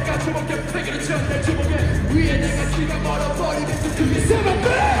세상에가 주먹에 패기를 쳤내 주먹에 위에 내가 키가 멀어버리면 그게 세븐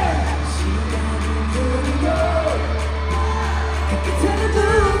시간은 흐르고 그 끝에는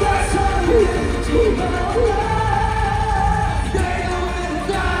누가 서 있는지 몰라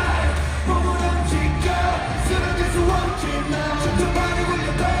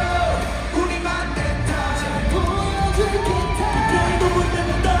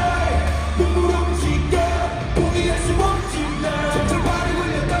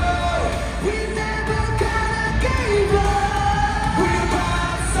We never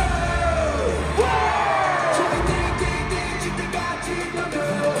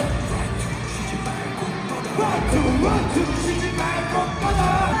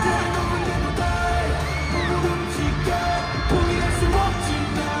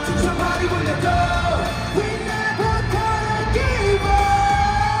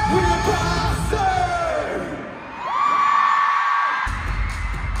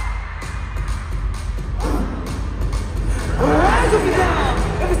took it down.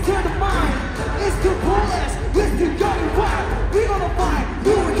 If it's turn to mine, it's turbulence. We're still going wild. We gonna fight.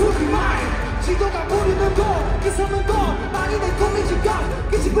 You and you be mine. 지도가 모르는 거, 기성은 거, 많이 내 고민 지각.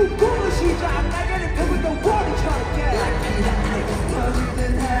 끝이고 꿈을 시작. 날개를 펴고 있던 월이처럼. 터질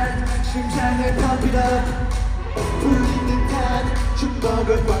듯한 심장을 pump it up. 불린 듯한 주먹을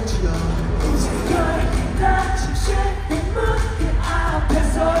꽉 쥐어. 생각나 침실의 무대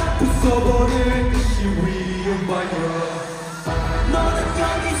앞에서 부숴버릴 듯이 we on fire. 너는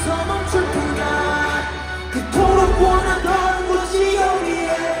여기서 멈출 건가? 그토록 원하던 곳이 여기에.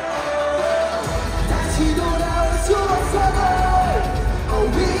 다시 돌아올 수 없어도 oh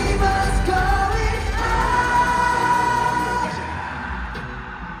we must go it out.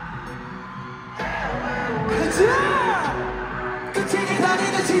 가자! 끝이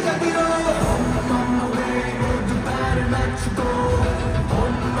기다리는 시작으로 on my way 모두 발을 맞추고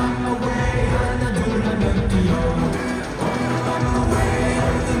on my way 하나 둘 하면 뛰어 on my way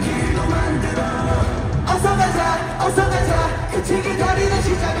없는 길도 만들어 어서 가자 끝이 기다리는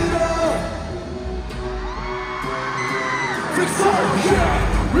시작으로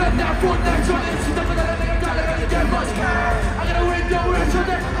Right now for 날 전에 지나보다 내가 달려가는 게 멋있게 I gotta win the world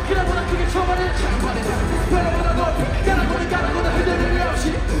전에 그나보다 크게 쳐버리는 창반에 별로보다 높이 가라고다 흔들림이 없이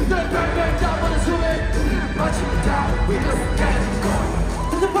널 뱅뱅 잡아는 숨에 마침다 We just get go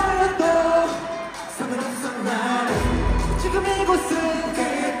다시 바라도 상관없어 난 지금 이곳은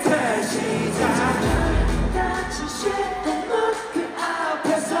끝의 시작 다치 쉬던 그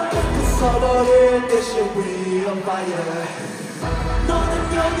앞에서 부숴버릴 듯이 we on fire. 너는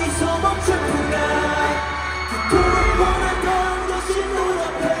여기서 멈출 건가? 그토록 원하던 것이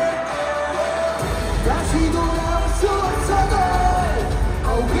눈앞에 다시 돌아올 수 없어도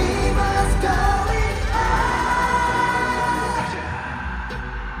oh we must go it out.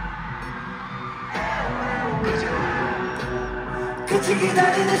 끝이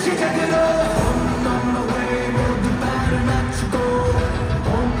기다리는 시작으로 on my way 모두 발을 맞추고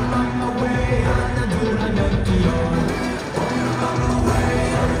on my way 하나 둘 하면 뛰어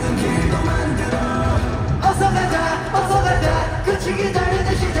어서 가자 끝이 기다리는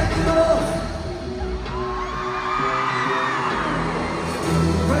시작으로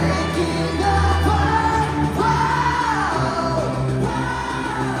Breaking the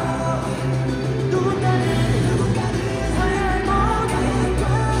누군가는 화려할 모든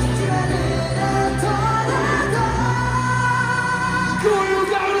시간을 나타나다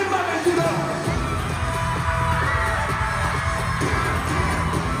고요가 우리 맘에 들어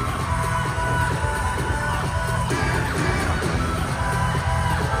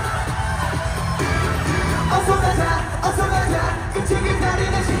어서 가자 끝이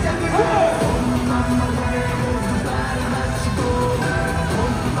기다리는 시작으로 on my way 모두 발을 맞추고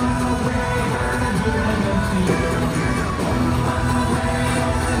on my way 하나 둘 하면 뛰어 on my way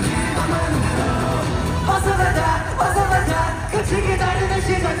없는 길도 만들어 어서 가자 끝이 기다리는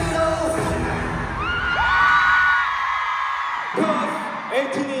시작으로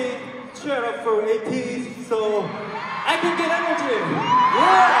Anthony, cheer up for ateez so I can get energy.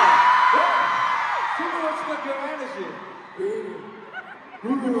 Yeah. So much about your energy.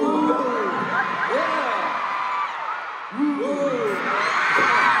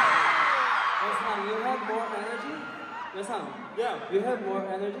 Yesang, you have more energy? Yesang, Yeah. you have more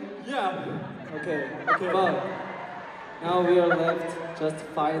energy? Yeah. Okay. But now we are left just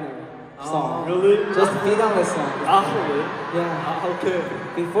final song. Really? Just finale song. Really? Yeah. Okay.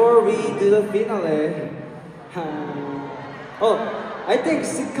 Before we do the finale, I think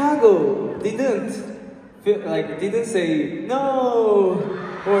Chicago didn't say no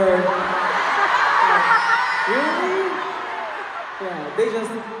or really. Yeah, they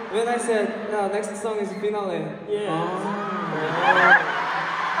just when I said no, next song is finale. Yeah.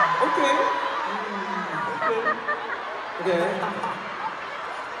 Okay. Okay.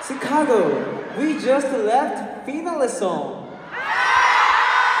 Chicago, we just left finale song.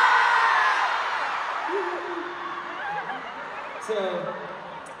 So,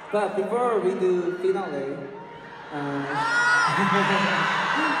 but before we do finale,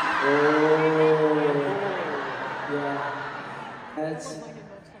 yeah, let's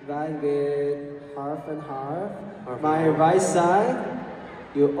divide with half and half. My right side,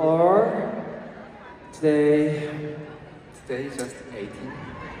 you are today. Today just 18.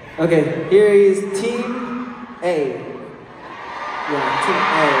 Okay, here is Team A. Yeah, Team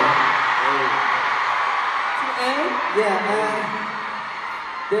A. Team A? Yeah,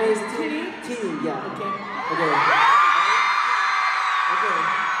 there is Team, yeah. Okay.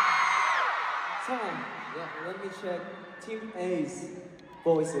 So, yeah, let me check Team A's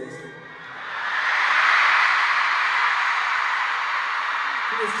voices.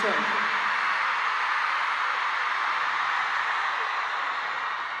 Let's check.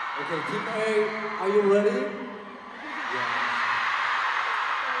 Okay, team A, Are you ready? yeah.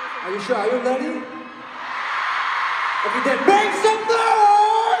 Are you sure? Are you ready? Okay, then make some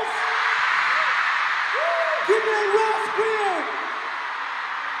noise! Give me a rough scream!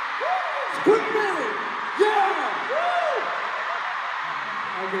 Scream me! Yeah!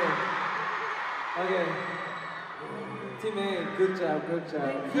 Okay. Team A, good job.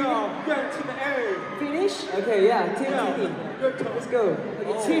 Yeah, team A. Finish? Okay, yeah, Team Yeah. B. Good job. Let's go.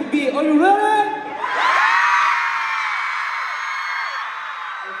 Okay, Team B, are you ready?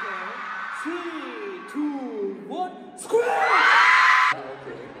 Okay. 3, 2, 1, scream!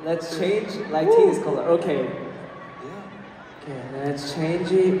 Let's change Lightini's color. Okay. Okay, let's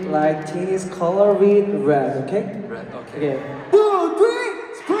change it Lightini's color with red, okay? Red, okay. Okay. 2,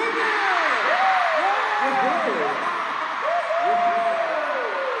 3, scream it!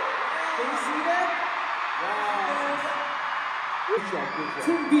 Can you see that? Good job.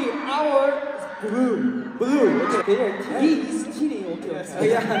 Team B, our is blue. Okay, here, B Team is Tini. Okay. Oh,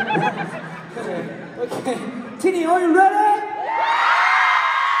 yeah. Okay. Tini, are you ready?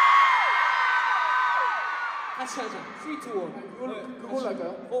 같이 하자. 3, 2, 1. 그걸로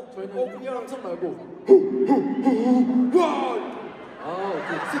할까요? 저희는 그냥 함성 말고.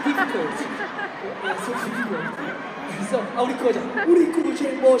 그래서 우리 그거 하자. 우리 그거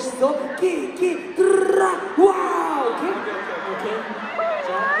제일 멋있어. 끼끼 드라 와. 오케이? 오케이.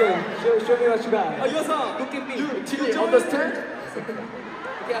 자, good. Show me what you got. 여성. Look at me. Tini, understand?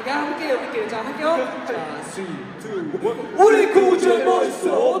 오케이, 할게요. 자, 할게요. 자, 3, 2, 1. 우리 그거 제일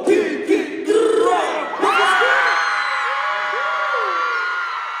멋있어. 끼끼 드라 와.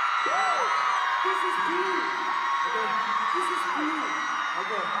 This is blue. This is blue.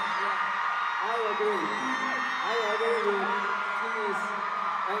 Okay, yeah. I agree with Tini's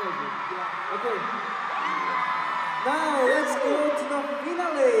energy. Yeah. Okay. Now let's go to the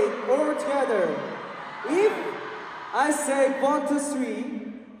finale all together. If I say 1, 2,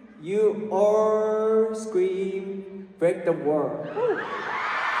 3, you all scream, break the wall.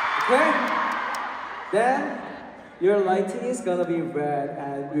 Okay? Then your lighting is gonna be red,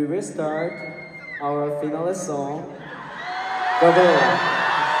 and we will start our finale song, guerrilla.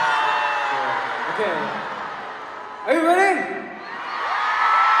 Okay. Are you ready?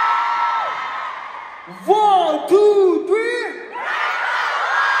 1, 2, 3.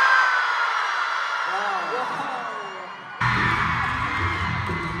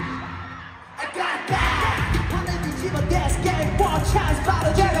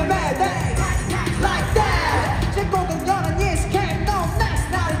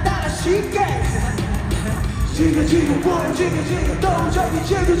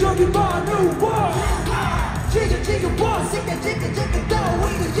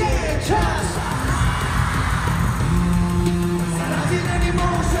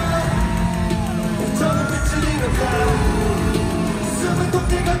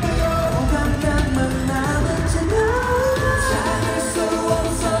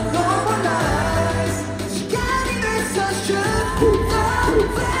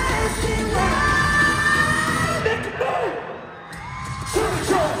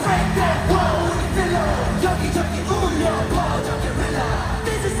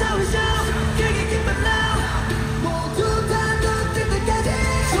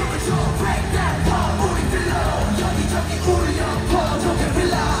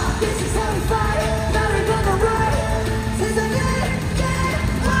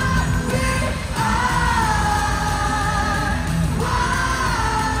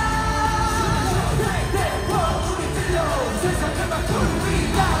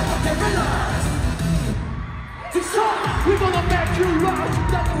 We're gonna make you right.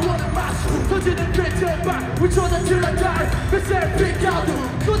 That's what I'm asking. 터지는 빛을 봐. We try to till I die. 빛을 빛가도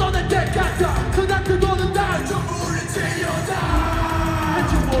끊어낸 데 같아. 그날 그도는 날 전부 울린 채여다. And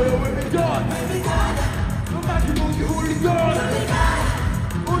you boy will be done. 음악이 무기 울린 건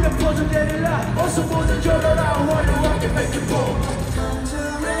울려 퍼져 게릴라. 어서 모두 절어라. 화려하게 make it boom.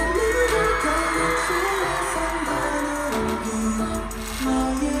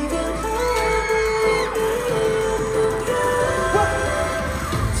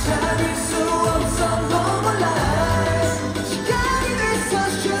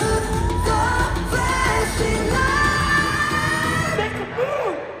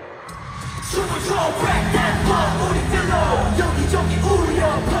 여기저기 울려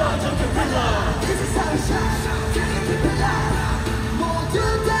퍼져 guerrilla. 이 세상을 모두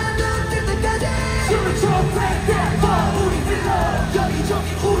다 눈뜰 때까지 숨을 줘 break that wall. 우리 빌려 여기저기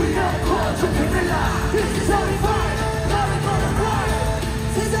울려 퍼져 guerrilla. This is how we fight. Now we're gonna ride.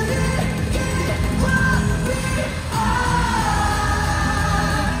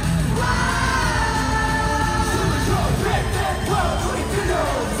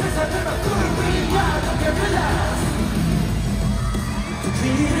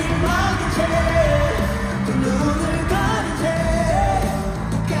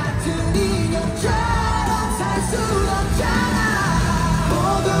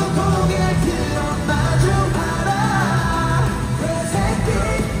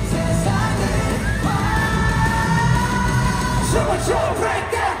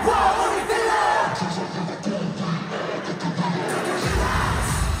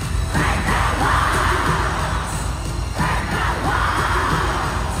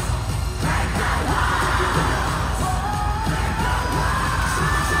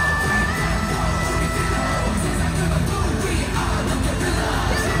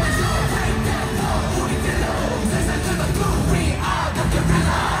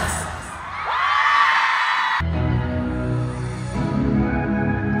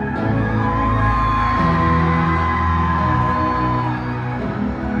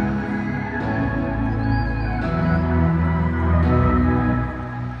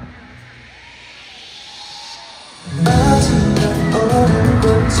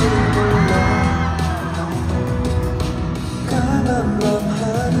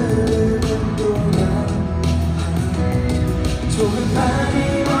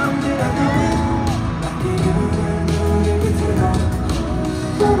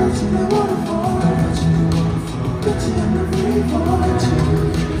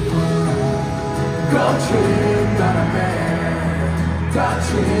 거친 바람에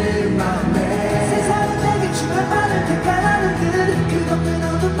다친 맘에 세상은 내게 주말 말을 택하라는 듯 끝없는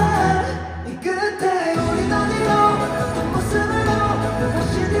어둠만 이 끝에 우린 어디로 어떤 모습으로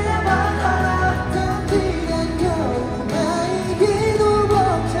무엇이 되야만 하나 던지는 겨우 나이기도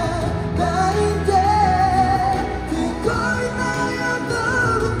벅찬 말인데 듣고 있나요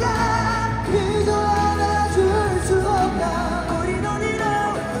누군가 그저 알아줄 수 없나 우린 어디로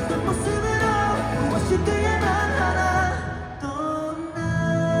어떤 모습으로 무엇이 되야만 하나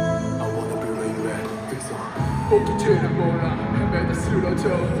I wanna be where you at 그래서 목적지는 몰라 헤매다 쓰러져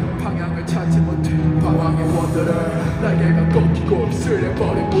방향을 찾지 못해 방황의 원더를 날개가 꺾이고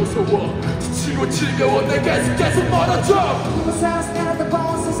쓸려버린 무서워 지치고 지겨워 내 계속 멀어져 무사해서 내렸다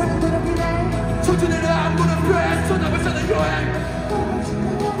본 세상은 더럽히네 초전에는 아무런 배 소나무 사는 여행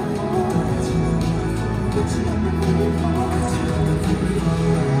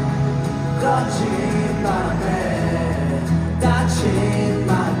거친 맘에 다친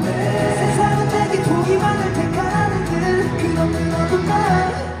맘에 세상은 내게 보기만을 택하라는 듯 끝없는 어둠만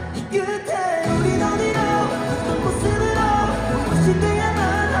이 끝에 우린 어디로 어떤 모습으로 무엇이 되야만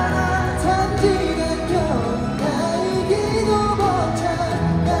하나 던지는 겨우 나이기도 벅찬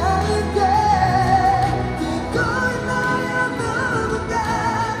나인데 듣고 있나요 누군가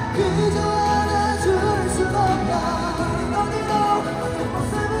그저 알아줄 순 없나 우린 어디로 어떤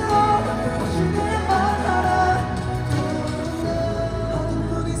모습으로 무엇이 되야만 하나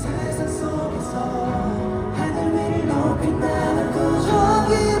어둠뿐인 세상 속에서 하늘 위를 높이 날고 저기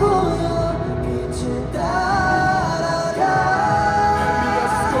보여 빛을 따라가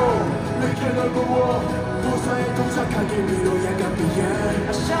내게 넓어 부서에 도착하기 위로 약간 비행 I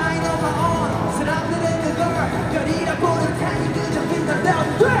shine on my own 사람들의 그걸 별이라 보는 타니 그저 빛난다면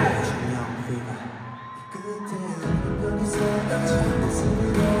돼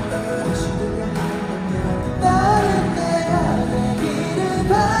나는 내가 되기를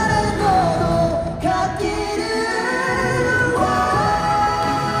바래 너도 갖기를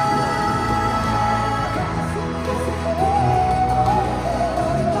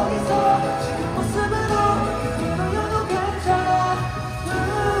우린 거기서 지금 모습으로 너여도 괜찮아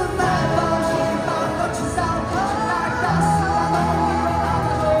매일 밤 신방 거친 싸움 거친 날 따스한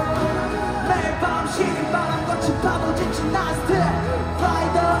매일 밤 쉬는 바람 거친 파도 지친 나 still fly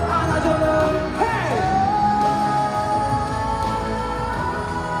the 안아줘요 hey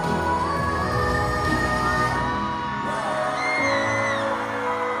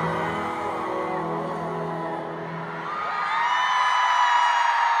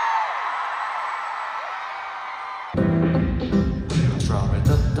드럼을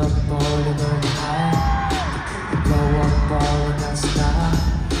떴던 볼륨을 high blow up ball and stop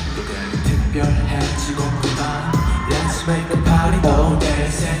그대는 특별해지고구나 Let's make the party all day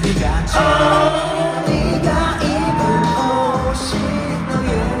생이같이 네가 입은 옷이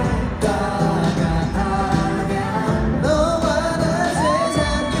너의 따가 아냐 너와 나 세상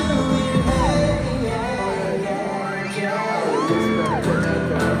유일해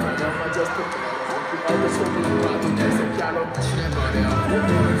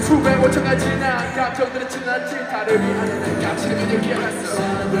수백 5천가 지나 감정들은 지났지 다르기 하는 내 가치를 얘기했어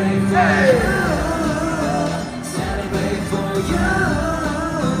Celebrate for you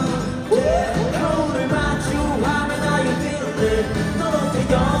거울을 마주하면 Are you feeling it 너로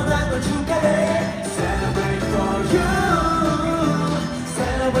태어난 걸 축하해 Celebrate for you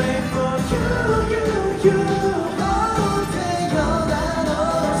Celebrate for you 너로 태어난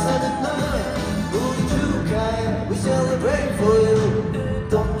너로 사는 날 우리 축하해 We celebrate for you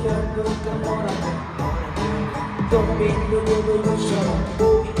Don't care 누가 뭐라고 Don't be 누구처럼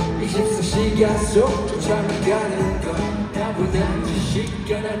 24시간 속 쫓아가는 건 나보다 시간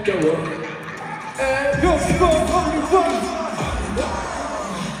아까워 여기서 only one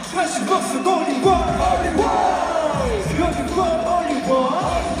 80% only one 여기서 only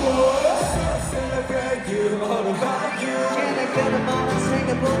one Celebrate you all about you 걔네들은 많은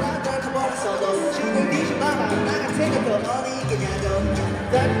생각보다 달콤했어도 지금 뒤지 마라 나 같은 것도 어디 있겠냐고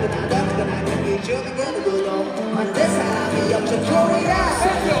따뜻하나 감기 주는 그 누구도 반대 사람이 없죠 Korea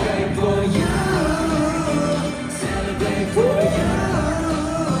Celebrate for you Celebrate for you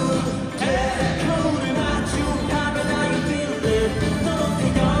거울을 마주하면 Are you feeling it 너로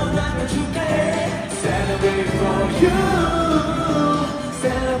태어난 걸 축하해 Celebrate for you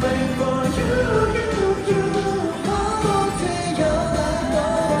Celebrate for you 너로 태어난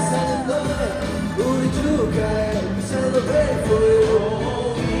너로 사는 널 우리 축하해 Celebrate for you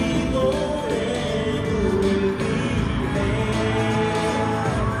이 노래 우리를 위해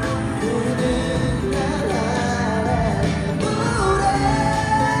우리는 나라의 노래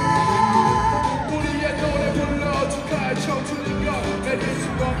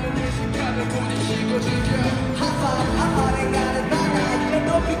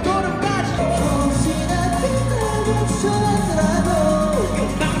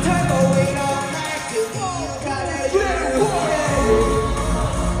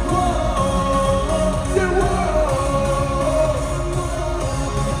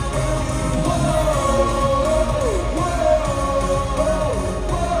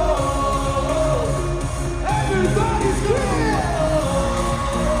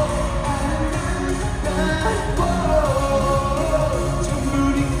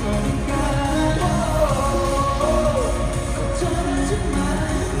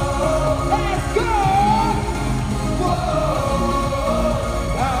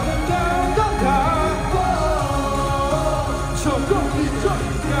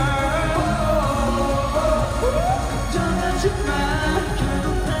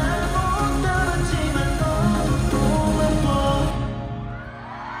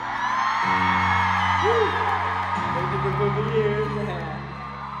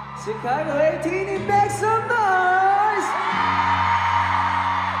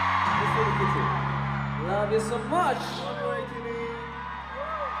Thank you so much.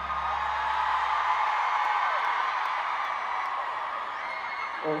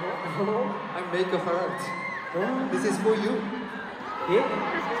 I make a heart. This is for you. Yeah.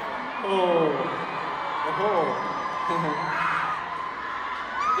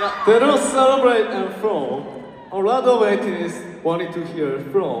 Let us celebrate and from. A lot of ateez wanted to hear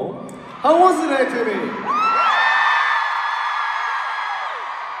from. How was it, ateez?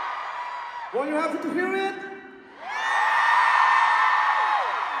 Were you happy to hear it?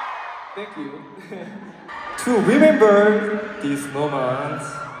 Thank you. To remember this moment,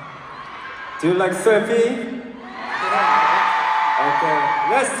 do you like selfie? Okay,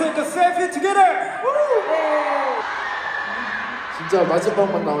 let's take a selfie together! 진짜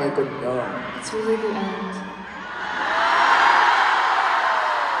마지막만 남아 있거든요. It's really the end.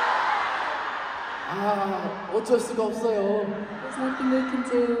 아, 어쩔 수가 없어요. There's nothing we can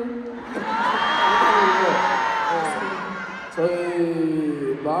do.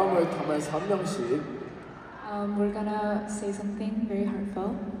 저희 마음을 담아서 한 명씩 We're gonna say something very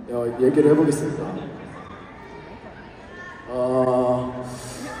heartfelt. 얘기를 해보겠습니다.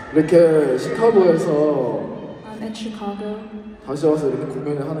 이렇게 시카고에서 In Chicago, 다시 와서 이렇게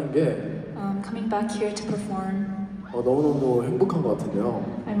공연을 하는 게 coming back here to perform, 너무너무 행복한 것 같은데요.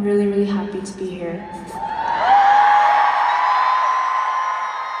 I'm really, really happy to be here.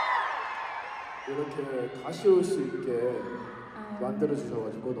 이렇게 다시 올 수 있게 만들어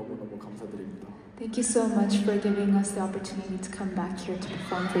주셔가지고 너무너무 감사드립니다. Thank you so much for giving us the opportunity to come back here to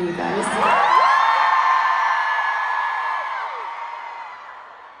perform for you guys.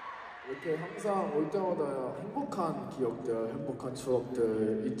 이렇게 항상 올 때마다 행복한 기억들, 행복한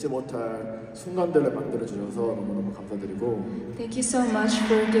추억들, 잊지 못할 순간들을 만들어 주셔서 너무너무 감사드리고 Thank you so much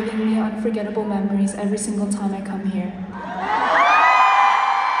for giving me unforgettable memories every single time I come here.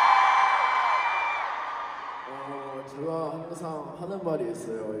 제가 항상 하는 말이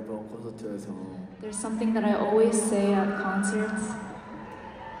있어요, 이번 콘서트에서. There's something that I always say at concerts.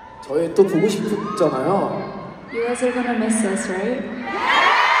 저희 또 보고 싶잖아요. You guys are gonna miss us, right?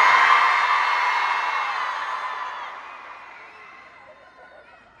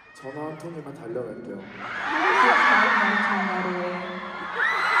 전화 한 통이면 달려갈게요. Keep calling my time right away.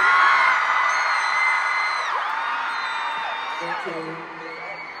 Thank you.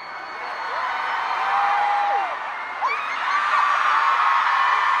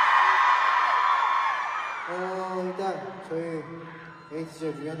 일단 저희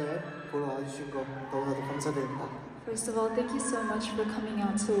에이티즈의 공연을 보러 와주신 거 너무나도 감사드립니다. First of all, thank you so much for coming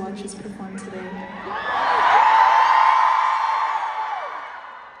out to watch us perform today.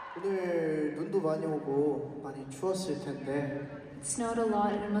 오늘 눈도 많이 오고 많이 추웠을 텐데 It snowed a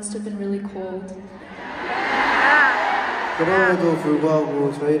lot and it must have been really cold. 그럼에도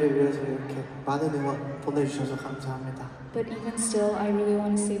불구하고 저희를 위해서 이렇게 많은 응원 보내주셔서 감사합니다. But even still, I really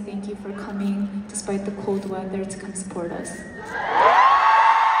want to say thank you for coming despite the cold weather to come support us.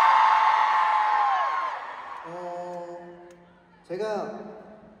 제가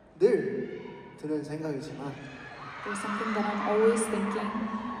늘 드는 생각이지만 There's something that I'm always thinking.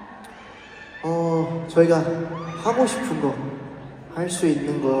 저희가 하고 싶은 거, 할 수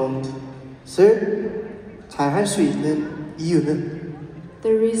있는 것을 잘 할 수 있는 이유는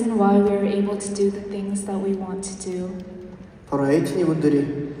The reason why we are able to do the things that we want to do 바로 에이티니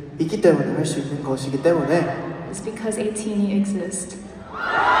분들이 있기 때문에 할 수 있는 것이기 때문에 is because ateez exist.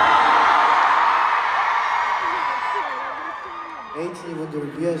 에이티니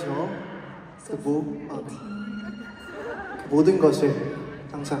분들을 위해서 So 그 모든 것을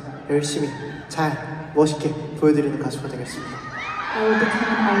항상 열심히 잘 멋있게 보여드리는 가수가 되겠습니다. I will become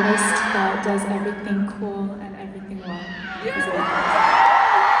an artist that does everything cool and everything well.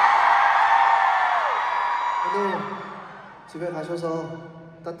 오늘 집에 가셔서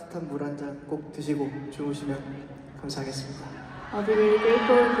따뜻한 물 한 잔 꼭 드시고 주무시면 감사하겠습니다. I'll be really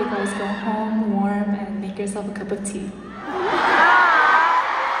grateful if you guys go home warm and make yourself a cup of tea.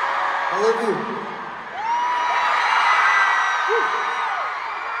 I love you.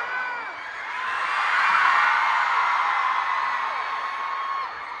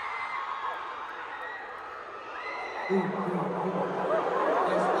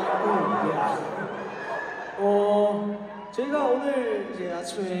 저희가 오늘 이제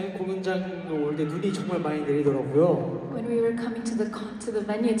아침에 공연장으로 올 때 눈이 정말 많이 내리더라고요. When we were coming to the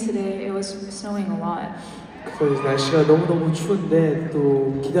venue today, it was snowing a lot. 그래서 날씨가 너무너무 추운데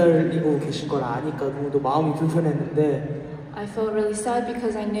또 기다리고 계신 걸 아니까 너무 마음이 불편했는데 I felt really sad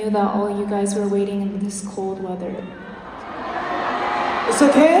because I knew that all you guys were waiting in this cold weather. It's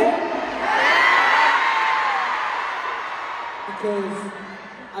okay? Because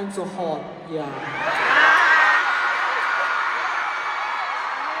I'm so hot, yeah.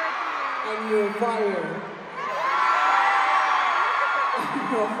 and your fire.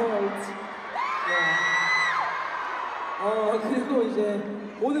 And your heart. 그리고 이제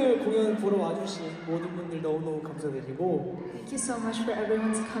오늘 공연 보러 와주신 모든 분들 너무너무 감사드리고 Thank you so much for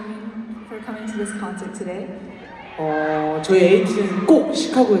everyone's coming to this concert today. 저희 에이티즈는 꼭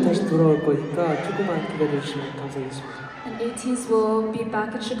시카고에 다시 돌아올 거니까 조금만 기다려 주시면 감사하겠습니다. And ateez will be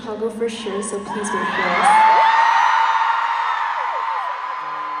back in Chicago for sure, so please wait for us.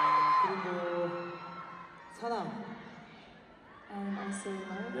 그리고 사랑. And also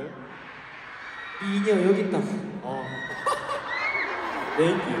love. Yeah? 미녀 여기 있다.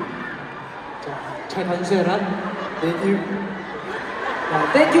 Thank you. 자, 잘 봐주세요, 란. Thank you.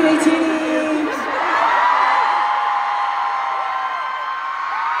 Thank you, ateez.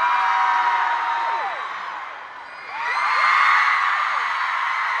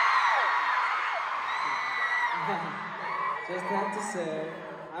 Just have to say,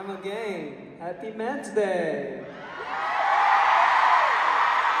 I'm again happy man today.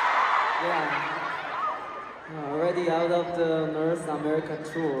 Yeah. Already out of the North America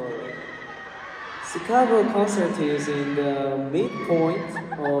tour. Chicago concert is in the midpoint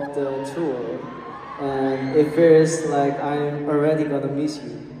of the tour, and it feels like I'm already gonna miss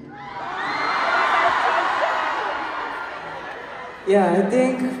you. Yeah, I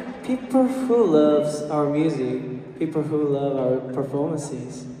think people who loves our music, people who love our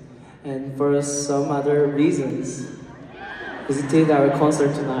performances, and for some other reasons, visited our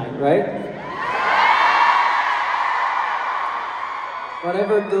concert tonight, right?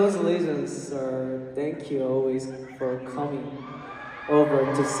 Whatever those reasons are, thank you always for coming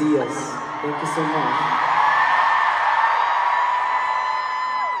over to see us. Thank you so much.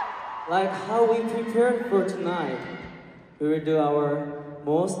 Like how we prepared for tonight, we will do our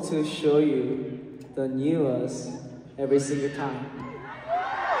most to show you the new us every single time.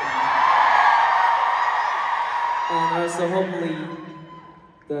 And also hopefully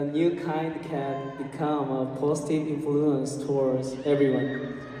the new kind can become a positive influence towards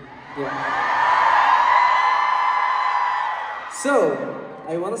everyone. Yeah. So,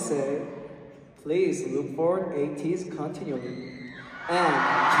 I want to say, please look for ateez continually.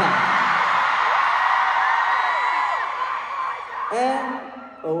 And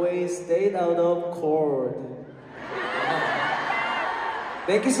always stay out of court.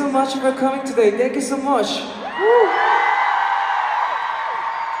 Thank you so much for coming today. Thank you so much. Woo.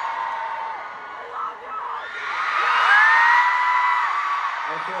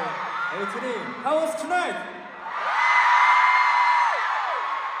 Anthony, how was tonight?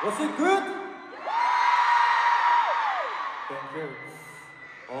 Was it good? Thank you.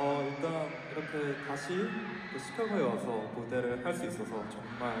 일단 이렇게 다시 또 시카고에 와서 무대를 할 수 있어서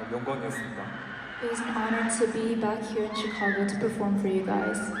정말 영광이었습니다. It was an honor to be back here in Chicago to perform for you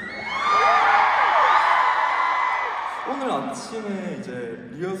guys. 오늘 아침에 이제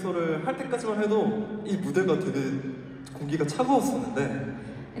리허설을 할 때까지만 해도 이 무대가 되게 공기가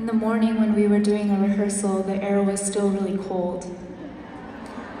차가웠었는데 In the morning when we were doing a rehearsal, the air was still really cold.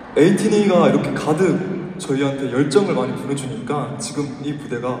 에이티니가 이렇게 가득 저희한테 열정을 많이 보내주니까 지금 이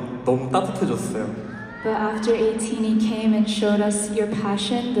무대가 너무 따뜻해졌어요. But after ateez came and showed us your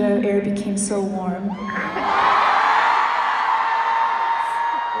passion, the air became so warm.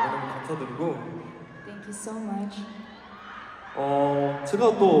 너무 감사드리고 Thank you so much.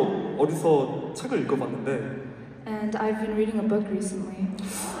 제가 또 어디서 책을 읽어봤는데 And I've been reading a book recently.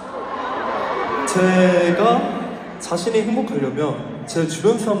 제가 자신이 행복하려면 제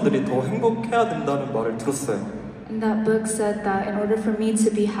주변 사람들이 더 행복해야 된다는 말을 들었어요. And that book said that in order for me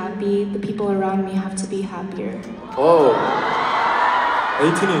to be happy, the people around me have to be happier. Oh,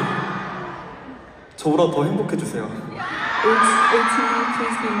 에이티니, 저보다 더 행복해 주세요. ateez,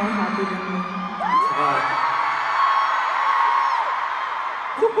 please be more happy than me.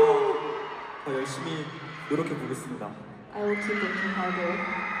 제가 더 열심히 노력해 보겠습니다. I will keep working harder.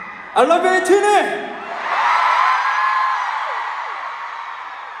 I love you, 에이티니!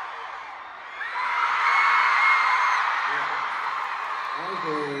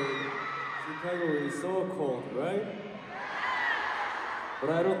 Chicago is so cold, right? But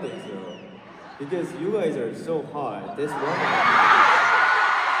I don't think so. Because you guys are so hot. That's why.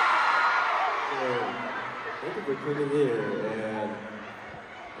 So, thank you for coming here.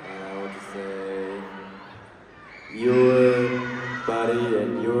 And I want to say, your body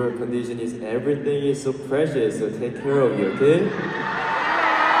and your condition is everything is so precious. So take care of you, okay?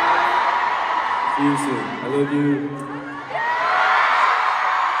 See you soon. I love you.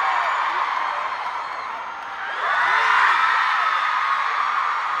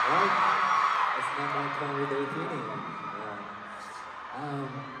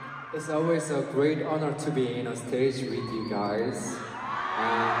 It's always a great honor to be in a stage with you guys.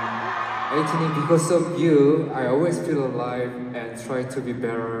 18, because of you, I always feel alive and try to be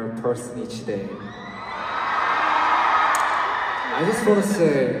better person each day. I just want to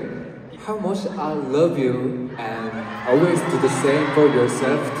say how much I love you and always do the same for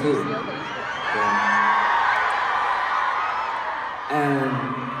yourself too. Yeah. And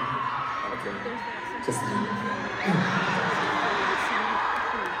okay, just me.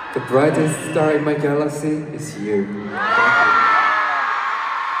 The brightest star in my galaxy is you.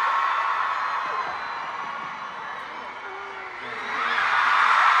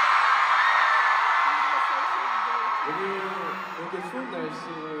 이렇게 추운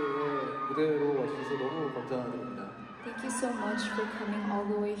날씨에 무대로 와주셔서 너무 감사드립니다. Thank you so much for coming all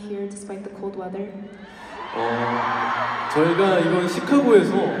the way here despite the cold weather. 저희가 이번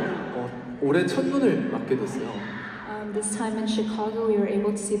시카고에서 올해 첫눈을 맞게 됐어요. This time in Chicago, we were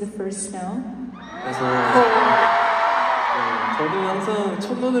able to see the first snow. 그래서 저는 항상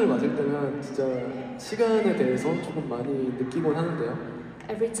첫눈을 맞을 때면 진짜 시간에 대해서 조금 많이 느끼곤 하는데요.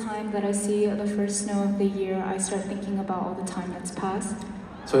 Every time that I see the first snow of the year, I start thinking about all the time that's passed.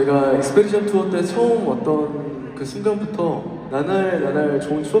 저희가 익스페디션 투어 때 처음 왔던 그 순간부터 나날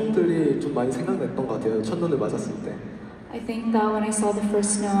좋은 추억들이 좀 많이 생각났던 것 같아요. 첫눈을 맞았을 때. I think that when I saw the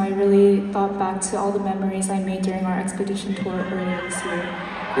first snow, I really thought back to all the memories I made during our expedition tour earlier this year.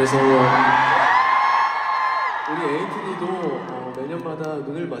 그래서 우리 에이틴이도 매년마다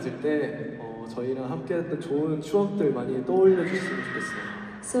눈을 맞을 때 저희랑 함께했던 좋은 추억들 많이 떠올려 주셨으면 좋겠어요.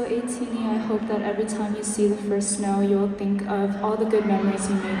 So 18, I hope that every time you see the first snow, you will think of all the good memories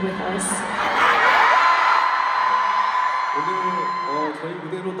you made with us. 오늘 저희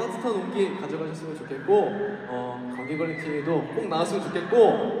무대로 따뜻한 온기 가져가셨으면 좋겠고 감기 걸린 팀이도 꼭 나왔으면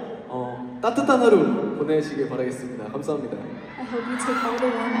좋겠고 따뜻한 하루 보내시길 바라겠습니다. 감사합니다. I hope you take all the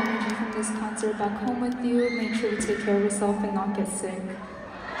warm energy from this concert back home with you. Make sure to take care of yourself and not get sick.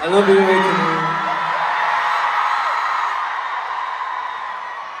 I love you, 에이틴이.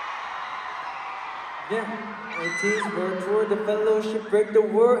 Yeah, ateez World Tour, the fellowship break the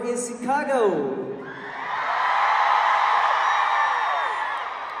world in Chicago.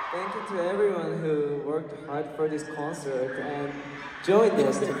 Thank you to everyone who worked hard for this concert and joined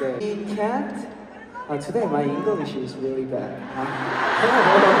us today. Cat, today my English is really bad.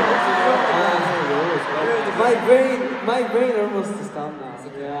 My brain almost stopped now.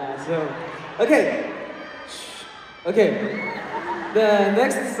 Yeah, so okay. The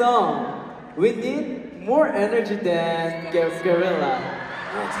next song. We need more energy than guerrilla.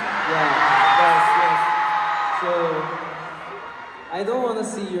 Yes. So I don't want to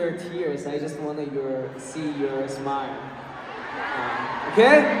see your tears. I just want to see your smile.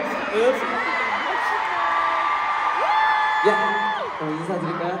 Okay? Yeah. 그럼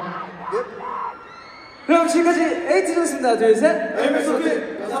인사드릴까요? 그럼 지금까지 에이티즈였습니다. 둘, 셋.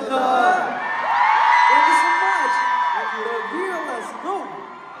 에이티즈 감사합니다. Thank you so much. Thank you. Real, let's go.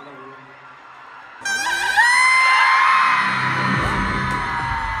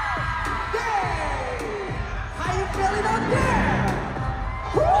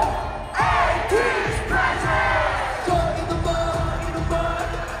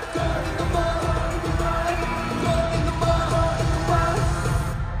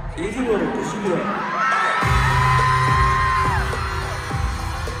 이승원을 보시면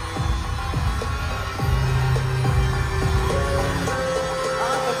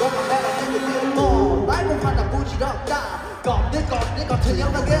말고하다 부질없다 껍질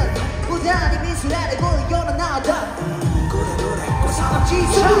틀려나게 부자리 미술에 보여는 나다 고사람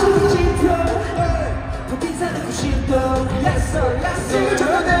지수 지표 도끼사 듣고 싶어 Yes sir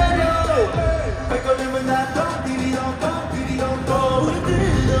전화내려 발걸음은 나도 디리동동 우리들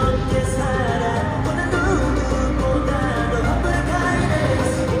함께 살아 오늘 누구보다도 한발 가이네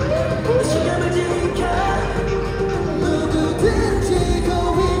시간을 지켜 누구든지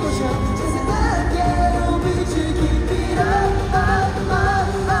거위고서 세상에로 빛을 깊이라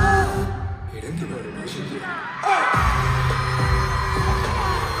이런 게 너를 무시지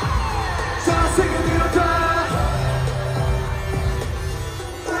자세히 밀어다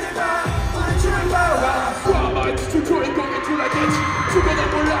우리 춤을 봐라 와마 추초에 공에 줄라겠지 죽어나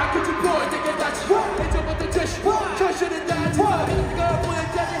몰라 끝을 보일 때게 다치 해저부터 제시 저실은 나지 이런 걸 보낼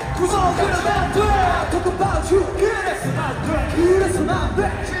때니 그러면 안 돼 Talk about you 그래서는 안 돼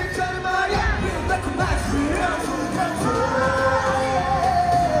진짜는 말이야 달콤하지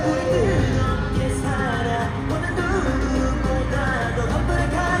우리들 함께 살아 오늘 누구보다도 한발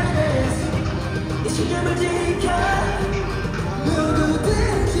가이네 이 시간을 지켜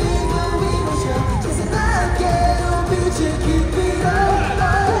누구든지 거위 모셔 세상에로 빛을 깊이라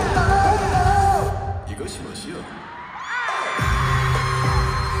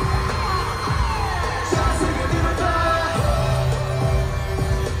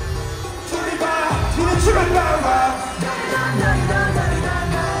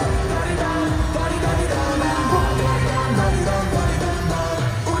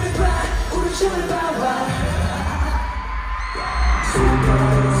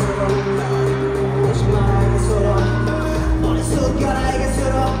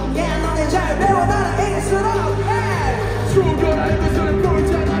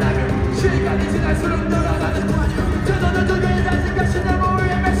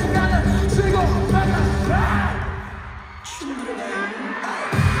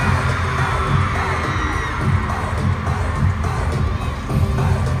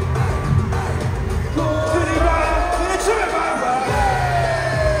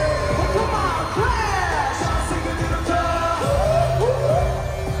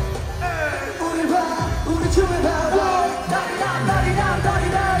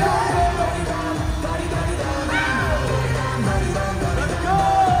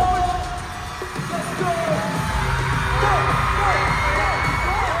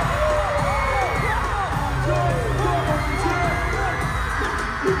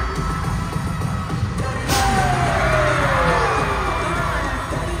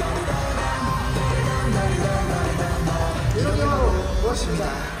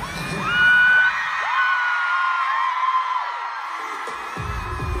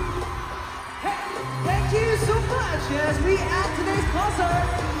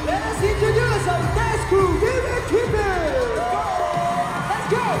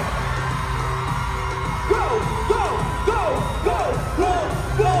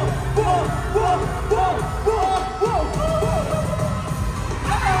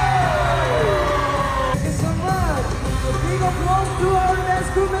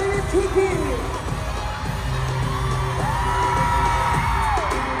And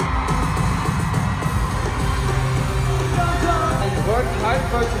worked hard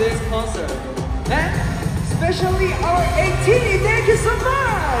for today's concert. And especially our ateez, thank you so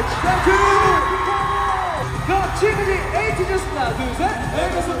much! Thank you! 그럼 지금까지 ateez였습니다. 둘, 셋!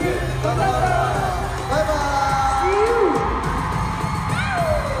 감사합니다.